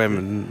 other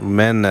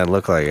men that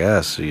look like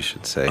us, you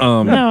should say.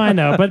 no, I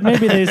know, but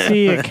maybe they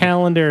see a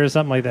calendar or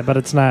something like that. But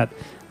it's not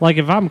like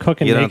if I'm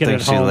cooking You don't naked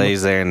think at she home.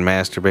 lays there and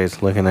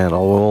masturbates looking at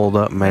old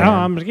up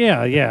man?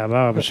 Yeah.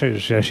 Well, I'm sure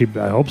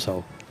I hope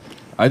so.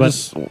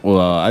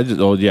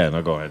 Oh yeah,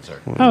 no, go ahead, sir.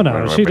 Oh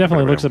no, she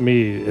definitely looks at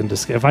me in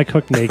disgust. If I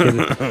cook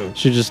naked,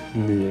 she just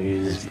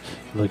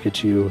look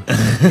at you.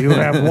 You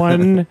have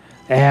one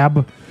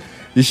ab,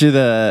 You should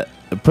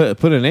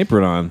put an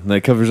apron on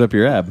that covers up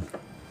your ab.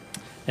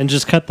 and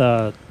just cut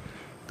the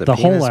hole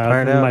penis out,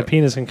 part and my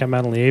penis can come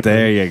out on the apron.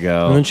 There you And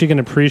go. then she can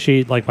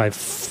appreciate like my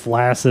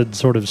flaccid,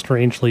 sort of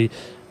strangely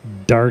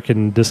dark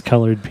and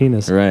discolored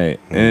penis. Right.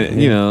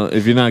 And,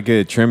 if you're not good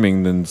at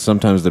trimming, then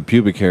sometimes the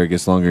pubic hair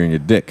gets longer in your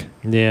dick.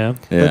 Yeah.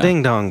 The Yeah.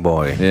 ding dong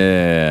boy.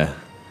 Yeah.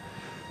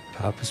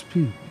 Papa's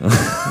pee.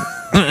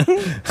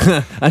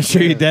 I'm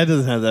sure your dad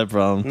doesn't have that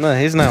problem. No,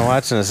 he's not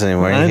watching us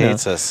anymore. I He know.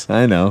 hates us.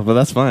 I know, but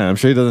that's fine. I'm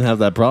sure he doesn't have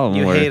that problem.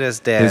 You where hate us,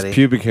 Daddy. His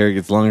pubic hair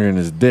gets longer in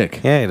his dick.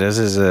 Yeah, he does.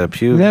 His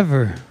pube.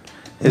 Never.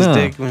 His No.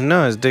 dick.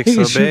 No, his dick's He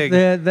can so shoot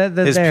big. that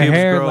His their pubes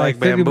hair grow like like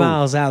 50 bamboo.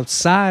 miles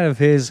outside of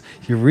his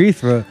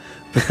urethra,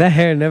 but that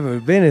hair never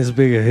been as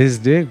big as his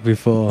dick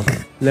before.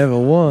 Never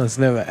once,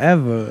 never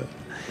ever.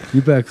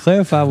 You better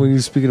clarify when you're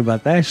speaking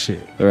about that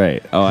shit.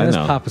 Right. Oh, I That's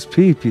know. Papa's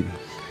pee-pee.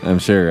 I'm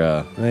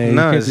sure. Man, you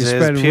No, can't his, be his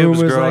spreading pubes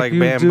rumors grow like like you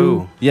bamboo.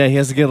 do. Yeah, he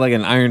has to get like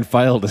an iron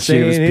file to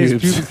shave Saying his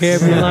his pubes. pubic hair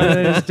be longer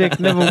than his dick.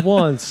 Never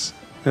once.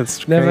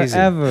 That's Never crazy.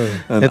 ever.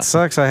 It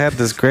sucks. I had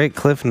this great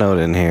cliff note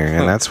in here,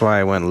 and that's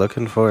why I went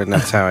looking for it, and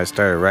that's how I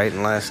started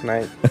writing last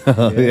night.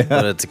 Oh, yeah.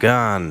 But it's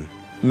gone.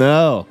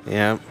 No.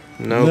 Yep.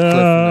 No cliff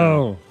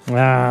note.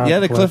 Ah, You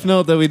had a cliff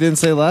note that we didn't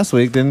say last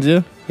week, didn't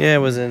you? Yeah, it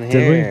was in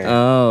Did we? here.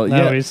 Oh, No,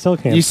 yeah. we still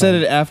can't. You said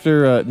find it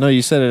after. No,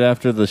 you said it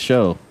after the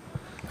show.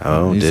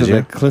 Oh, You did said you?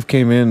 that Cliff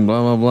came in, blah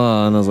blah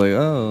blah, and I was like,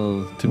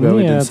 oh, too bad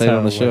we Yeah, didn't that's say it how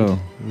on the it show.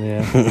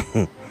 went.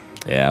 Yeah.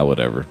 Yeah,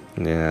 whatever.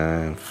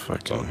 Yeah, It's all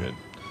fucking. good.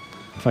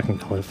 Fucking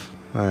Cliff.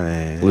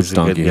 He's Liz a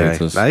Donkey good hates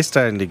guy. us. I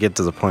starting to get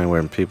to the point where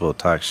when people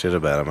talk shit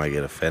about him, I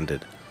get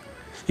offended.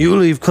 You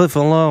leave Cliff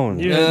alone.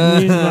 He's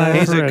my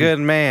He's a friend. good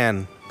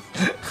man.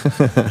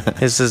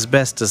 His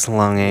asbestos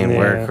lung ain't Yeah.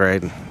 work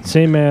right.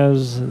 Same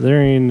as there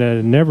ain't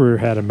never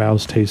had a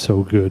mouse taste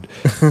so good.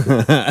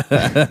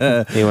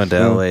 He went to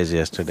Elway's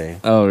yesterday.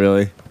 Oh,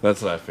 really?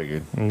 That's what I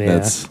figured.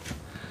 Yeah.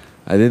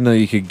 I didn't know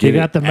you could get You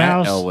got it the at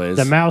mouse, Elway's.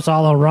 the mouse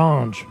all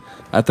orange.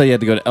 I thought you had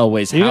to go to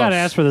Elway's You house. gotta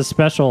ask for the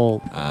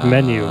special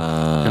menu.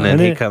 And then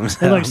he it- comes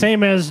They're out. like,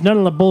 same as none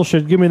of the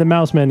bullshit. Give me the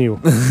mouse menu.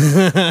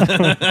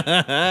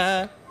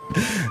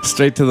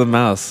 Straight to the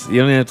mouse.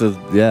 You don't even have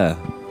to. Yeah,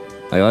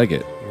 I like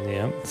it.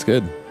 Yeah. It's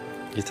good.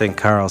 You think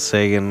Carl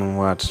Sagan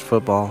watched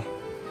football?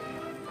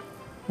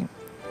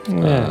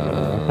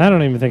 Yeah. I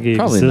don't even think he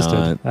probably existed.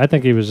 not. I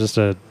think he was just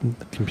a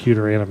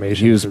computer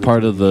animation. He was for the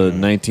part of the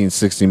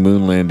 1960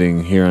 moon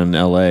landing here in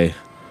L.A.,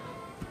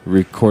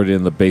 recorded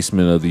in the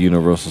basement of the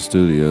Universal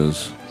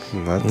Studios.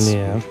 That's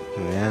Yeah.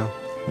 yeah.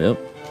 Yep.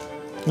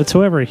 It's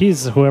whoever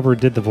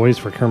did the voice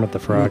for Kermit the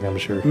Frog, I'm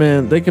sure.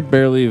 Man, they could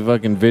barely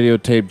fucking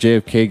videotape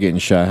JFK getting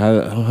shot.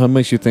 How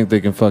makes you think they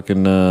can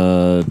fucking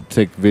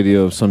take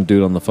video of some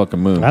dude on the fucking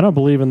moon? I don't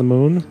believe in the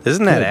moon.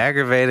 Isn't that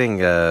aggravating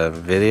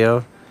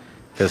video?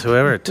 Because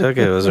whoever took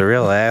it was a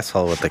real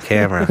asshole with the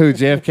camera. Who,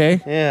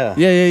 JFK? Yeah.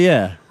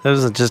 Yeah. It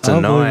was just I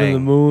don't believe in the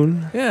annoying.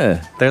 moon.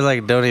 Yeah. They're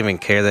like, don't even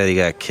care that he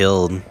got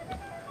killed.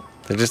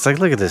 They're just like,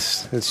 look at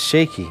this. It's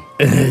shaky.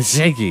 It's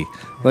shaky.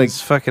 Like,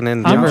 It's fucking I'm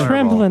intolerable.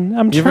 trembling.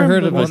 I'm you ever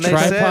heard trembling. of a Well, they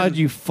tripod, said-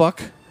 you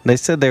fuck? They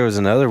said there was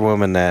another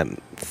woman that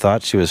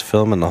thought she was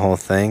filming the whole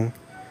thing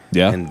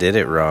Yeah. and did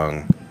it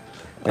wrong.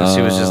 And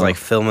she was just like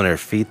filming her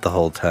feet the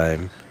whole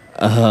time.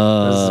 This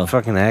is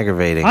fucking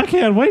aggravating. I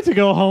can't wait to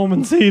go home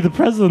and see the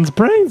president's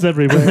brains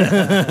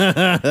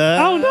everywhere.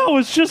 Oh no,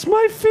 it's just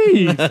my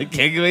feet. I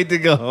can't wait to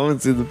go home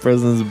and see the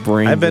president's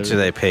brain. I bet you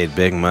they paid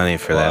big money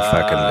for that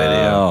fucking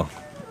video.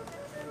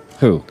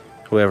 Who?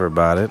 Whoever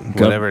bought it.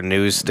 Whatever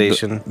news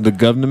station. The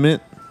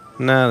government?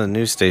 No, the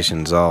news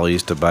stations all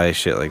used to buy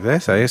shit like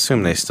this. I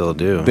assume they still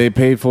do. They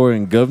paid for it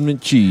in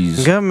government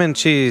cheese. Government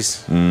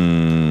cheese.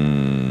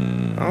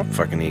 Mm. I'll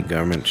fucking eat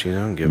government cheese. I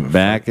don't give a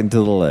Back and to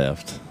the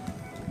left.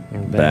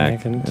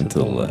 Back and and to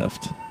the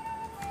left.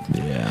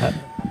 Yeah.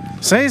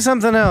 fuck. Say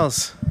something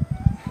else.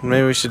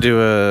 Maybe we should do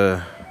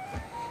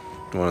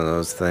one of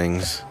those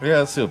things. Yeah,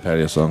 let's do a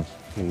patio song.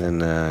 And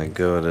then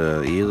go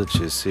to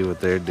Elitch's, see what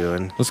they're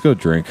doing. Let's go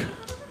drink.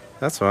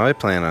 That's what I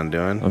plan on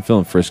doing. I'm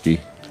feeling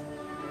frisky.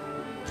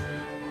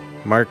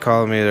 Mark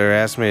called me or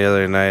asked me the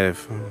other night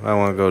if I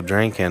want to go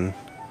drinking.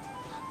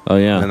 Oh,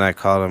 yeah. And then I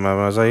called him up.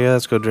 I was like, yeah,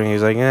 let's go drink.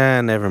 He's like,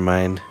 never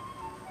mind.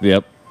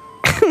 Yep,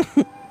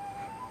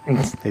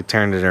 They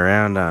turned it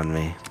around on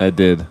me. I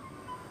did. Did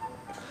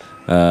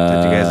you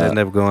guys end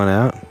up going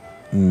out?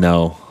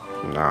 No.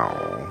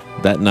 No.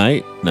 That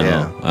night? No.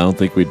 Yeah. I don't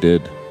think we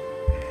did.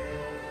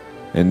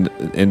 And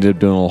ended up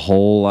doing a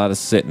whole lot of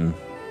sitting.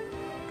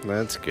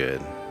 That's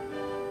good.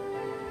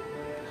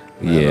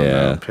 I don't Yeah.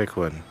 know. Pick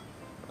one.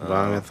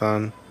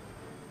 Longathon?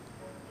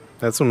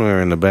 That's when we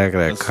were in the back of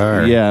that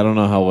car. Yeah, I don't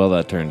know how well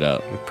that turned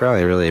out.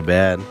 Probably really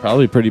bad.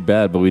 Probably pretty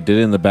bad, but we did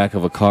it in the back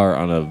of a car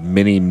on a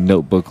mini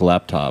notebook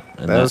laptop.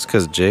 And That was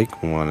because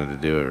Jake wanted to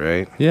do it,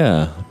 right?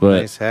 yeah,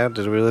 but Nice hat.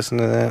 Did we listen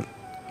to that?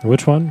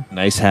 Which one?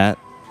 nice hat.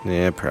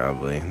 Yeah,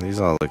 probably. These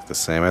all look the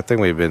same. I think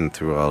we've been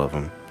through all of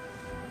them.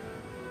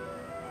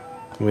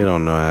 We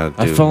don't know how to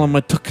do I fell on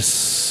my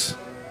tuchus.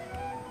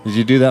 Did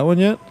you do that one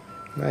yet?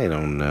 I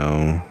don't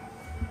know.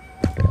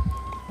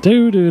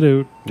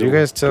 Do. You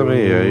guys tell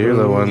me. You're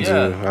the ones who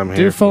I'm here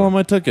Dear, fall for. on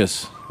my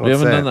tuchus. We What's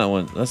haven't that? done that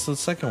one. That's the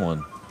second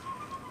one.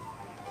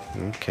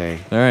 Okay.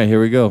 All right,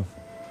 here we go.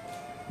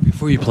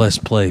 Before you press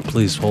play,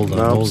 please hold on,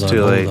 Nope, hold it's on,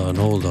 too late.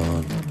 hold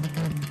on.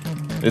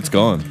 It's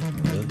gone.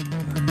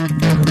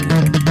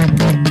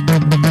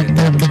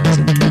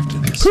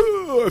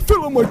 I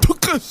fell on my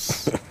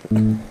tuchus.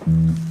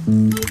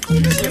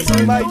 Kiss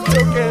my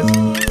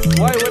tuchus.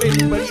 Why would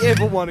anybody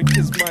ever want to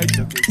kiss my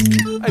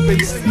tuchus? I've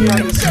been sitting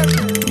on this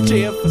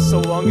chair for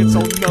so long, it's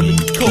all numb and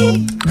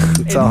cold.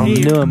 It's all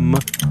numb.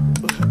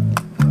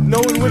 No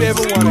one would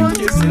ever want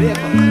to kiss it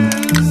ever.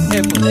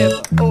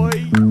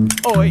 Oi,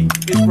 oi,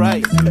 is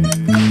right.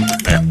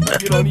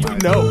 You don't even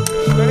know.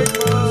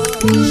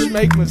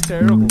 Schmegma's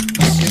terrible.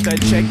 Get that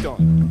checked on.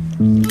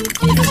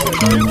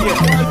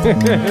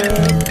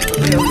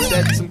 Yeah. Is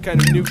that some kind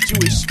of new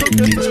Jewish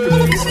spooky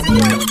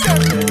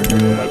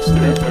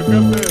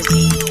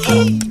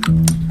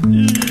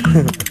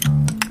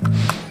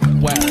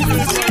Wow.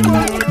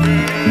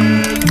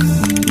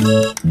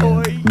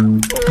 Oi,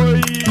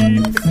 oi.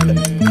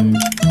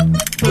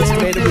 What's the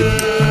matter with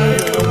you? You don't know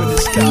when to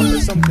stop or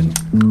something.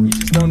 You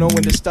just don't know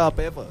when to stop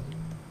ever.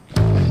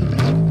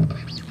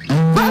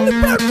 Rally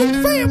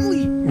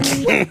family!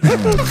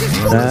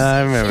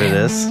 I remember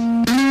this.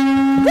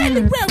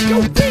 Rally round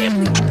your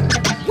family!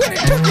 When it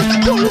took us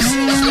to go to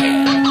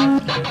seashell!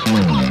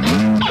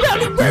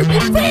 Rally round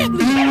your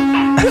family!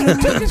 When it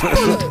took us to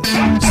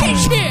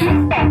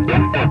seashell!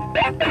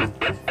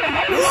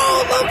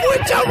 All of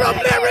which are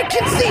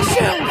American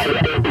seashells!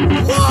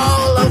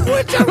 All of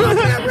which are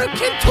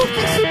American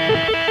tuchus!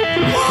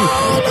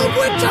 All of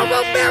which are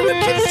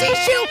American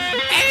seashell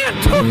and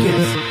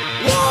tuchus!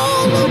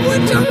 All of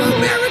which are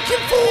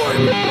American Ford!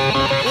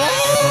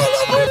 All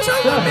of which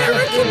are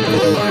American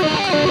Ford!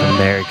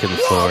 American All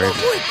of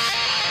Ford.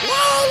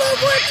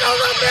 which are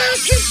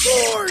American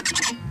Ford!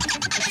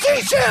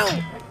 Seashell!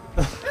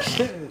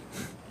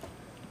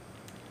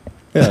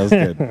 Yeah, that was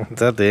good. Is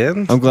that the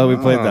end? I'm glad we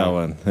played that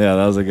one. Yeah,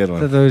 that was a good I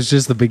thought one. that was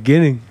just the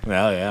beginning.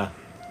 Well, yeah.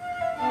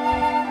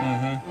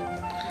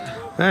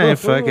 Hey,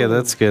 fuck it.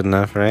 That's good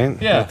enough, right?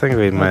 Yeah. I think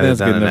we might have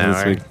That's good done an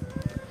enough hour. this week.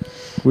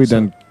 We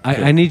done.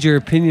 I need your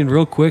opinion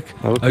real quick.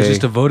 Okay.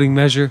 Just a voting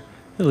measure.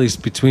 At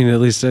least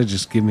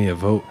just give me a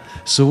vote.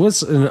 So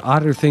what's an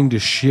odder thing to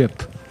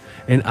ship?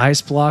 An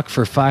ice block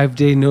for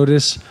 5-day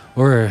notice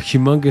or a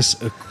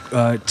humongous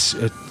a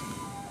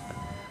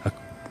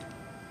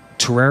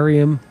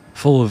terrarium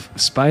full of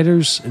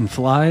spiders and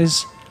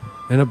flies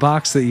in a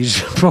box that you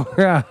should pour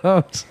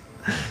out?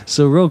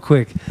 So real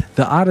quick,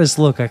 the oddest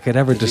look I could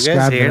ever Did you guys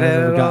describe hear that I've that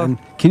ever at all? gotten.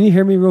 Can you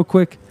hear me real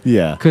quick?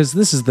 Yeah. Because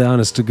this is the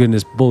honest to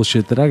goodness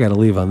bullshit that I got to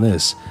leave on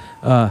this.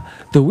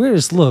 The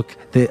weirdest look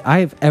that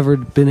I've ever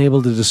been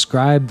able to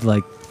describe,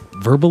 like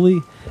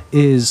verbally,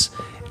 is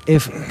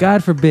if,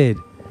 God forbid,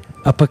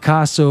 a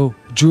Picasso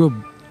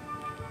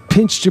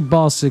pinched your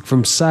ball sack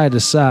from side to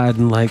side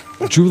and like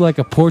drew like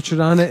a portrait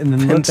on it and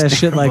then let that Pinched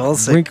shit your like ball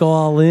sack. wrinkle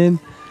all in.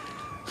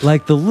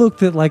 Like the look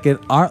that like an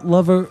art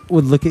lover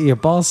would look at your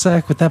ball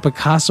sack with that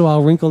Picasso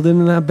all wrinkled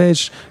in that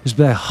bitch. Just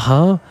be like,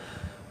 huh?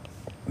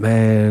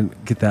 Man,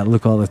 get that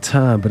look all the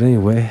time. But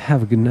anyway,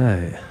 have a good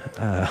night.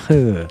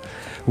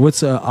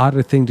 What's an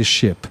odder thing to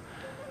ship?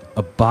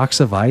 A box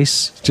of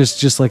ice?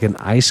 Just like an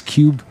ice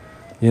cube?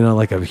 You know,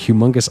 like a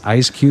humongous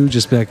ice cube?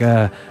 Just be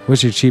like,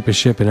 what's your cheapest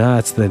shipping?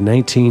 It's the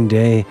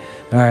 19-day.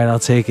 All right, I'll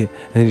take it.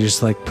 And you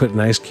just like put an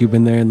ice cube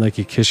in there and like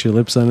you kiss your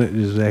lips on it.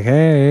 Just be like,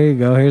 hey, here you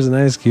go. Here's an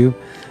ice cube.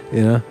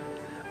 You know?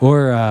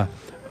 Or a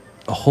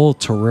whole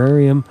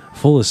terrarium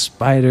full of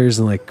spiders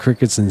and like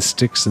crickets and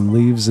sticks and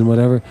leaves and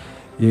whatever.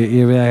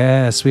 You'd be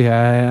like,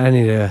 sweetheart, I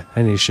need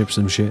to ship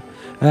some shit.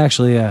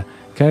 Actually,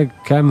 can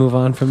I move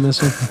on from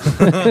this one?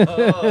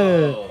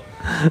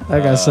 I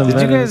got something.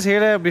 Did you better. guys hear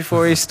that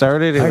before he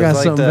started? It I got was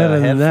like something better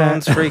the than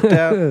headphones that. freaked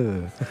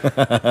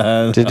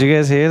out. Did you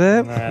guys hear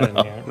that? I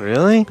didn't hear it.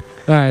 Really?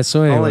 All right,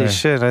 so anyway, Holy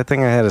shit! I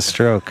think I had a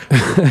stroke.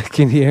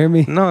 can you hear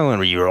me? No, I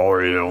went.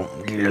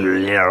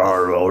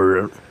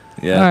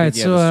 Yeah. All right,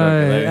 so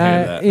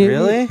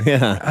Really?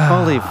 Yeah.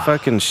 Holy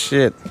fucking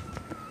shit!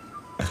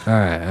 all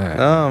right.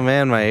 Oh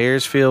man, my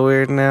ears feel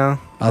weird now.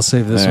 I'll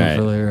save this All one right.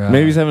 for later.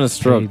 Maybe he's having a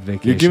stroke. paid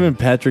vacation. You're giving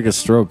Patrick a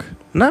stroke.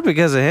 Not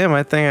because of him.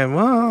 I think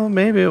well,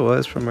 maybe it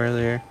was from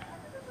earlier.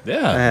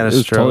 Yeah. I had a it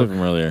was totally stroke.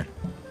 from earlier.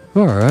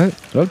 All right.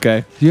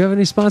 Okay. Do you have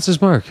any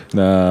sponsors, Mark?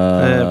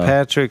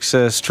 Patrick's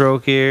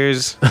stroke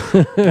ears.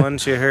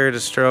 Once you heard a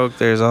stroke,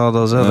 there's all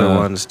those other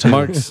ones too.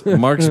 Mark's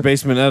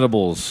Basement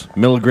Edibles.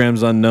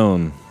 Milligrams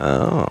unknown.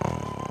 Oh.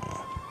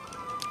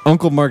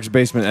 Uncle Mark's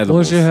Basement Edibles.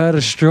 Once you had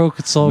a stroke,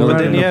 it's all No, right.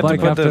 but in Then you the have to bike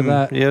put after them,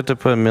 that. you have to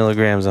put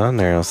milligrams on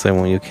there, else they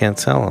won't. You can't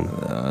sell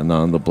them.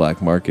 Not on the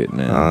black market,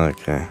 man. Oh,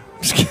 okay.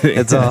 Just kidding.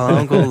 It's all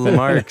Uncle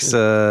Mark's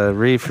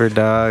reefer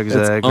dogs.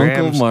 It's Uncle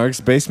grams, Mark's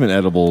Basement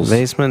Edibles.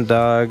 basement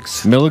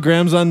dogs.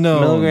 Milligrams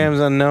unknown. Milligrams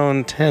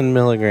unknown. 10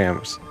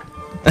 milligrams.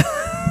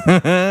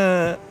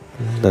 That's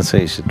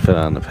what you should put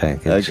on the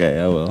package. Okay,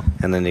 I will.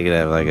 And then you could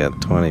have like a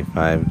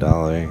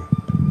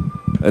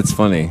 $25. That's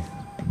funny.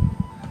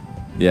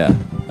 Yeah,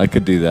 I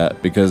could do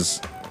that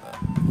because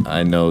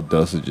I know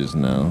dosages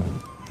now.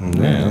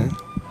 Yeah.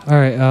 All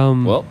right.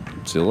 Well,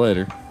 see you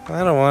later.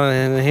 I don't want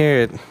to hear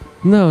it.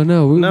 No. We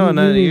No,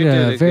 need you did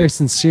a it very good.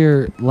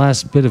 sincere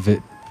last bit of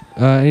it.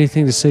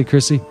 Anything to say,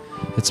 Chrissy?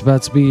 It's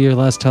about to be your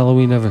last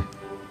Halloween ever.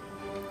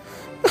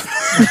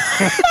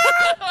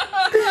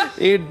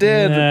 You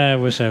did. I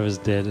wish I was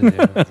dead.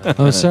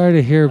 I'm sorry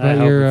to hear I about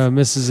hope your it's-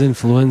 Mrs.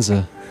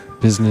 Influenza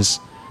business.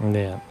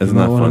 Yeah. It's You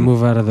might not want to fun.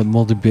 move out of the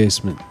moldy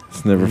basement.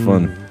 It's never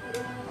fun.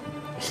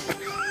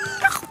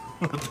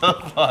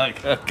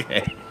 Fuck.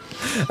 Okay.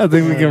 I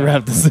think we can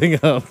wrap this thing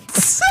up.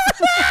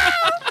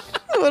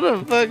 What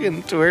a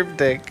fucking twerp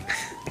dick.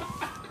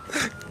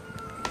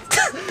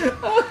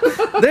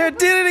 There, it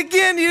did it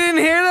again. You didn't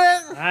hear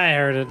that? I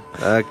heard it.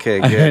 Okay,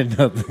 I good. heard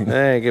nothing. All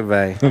right,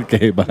 goodbye.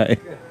 Okay, bye.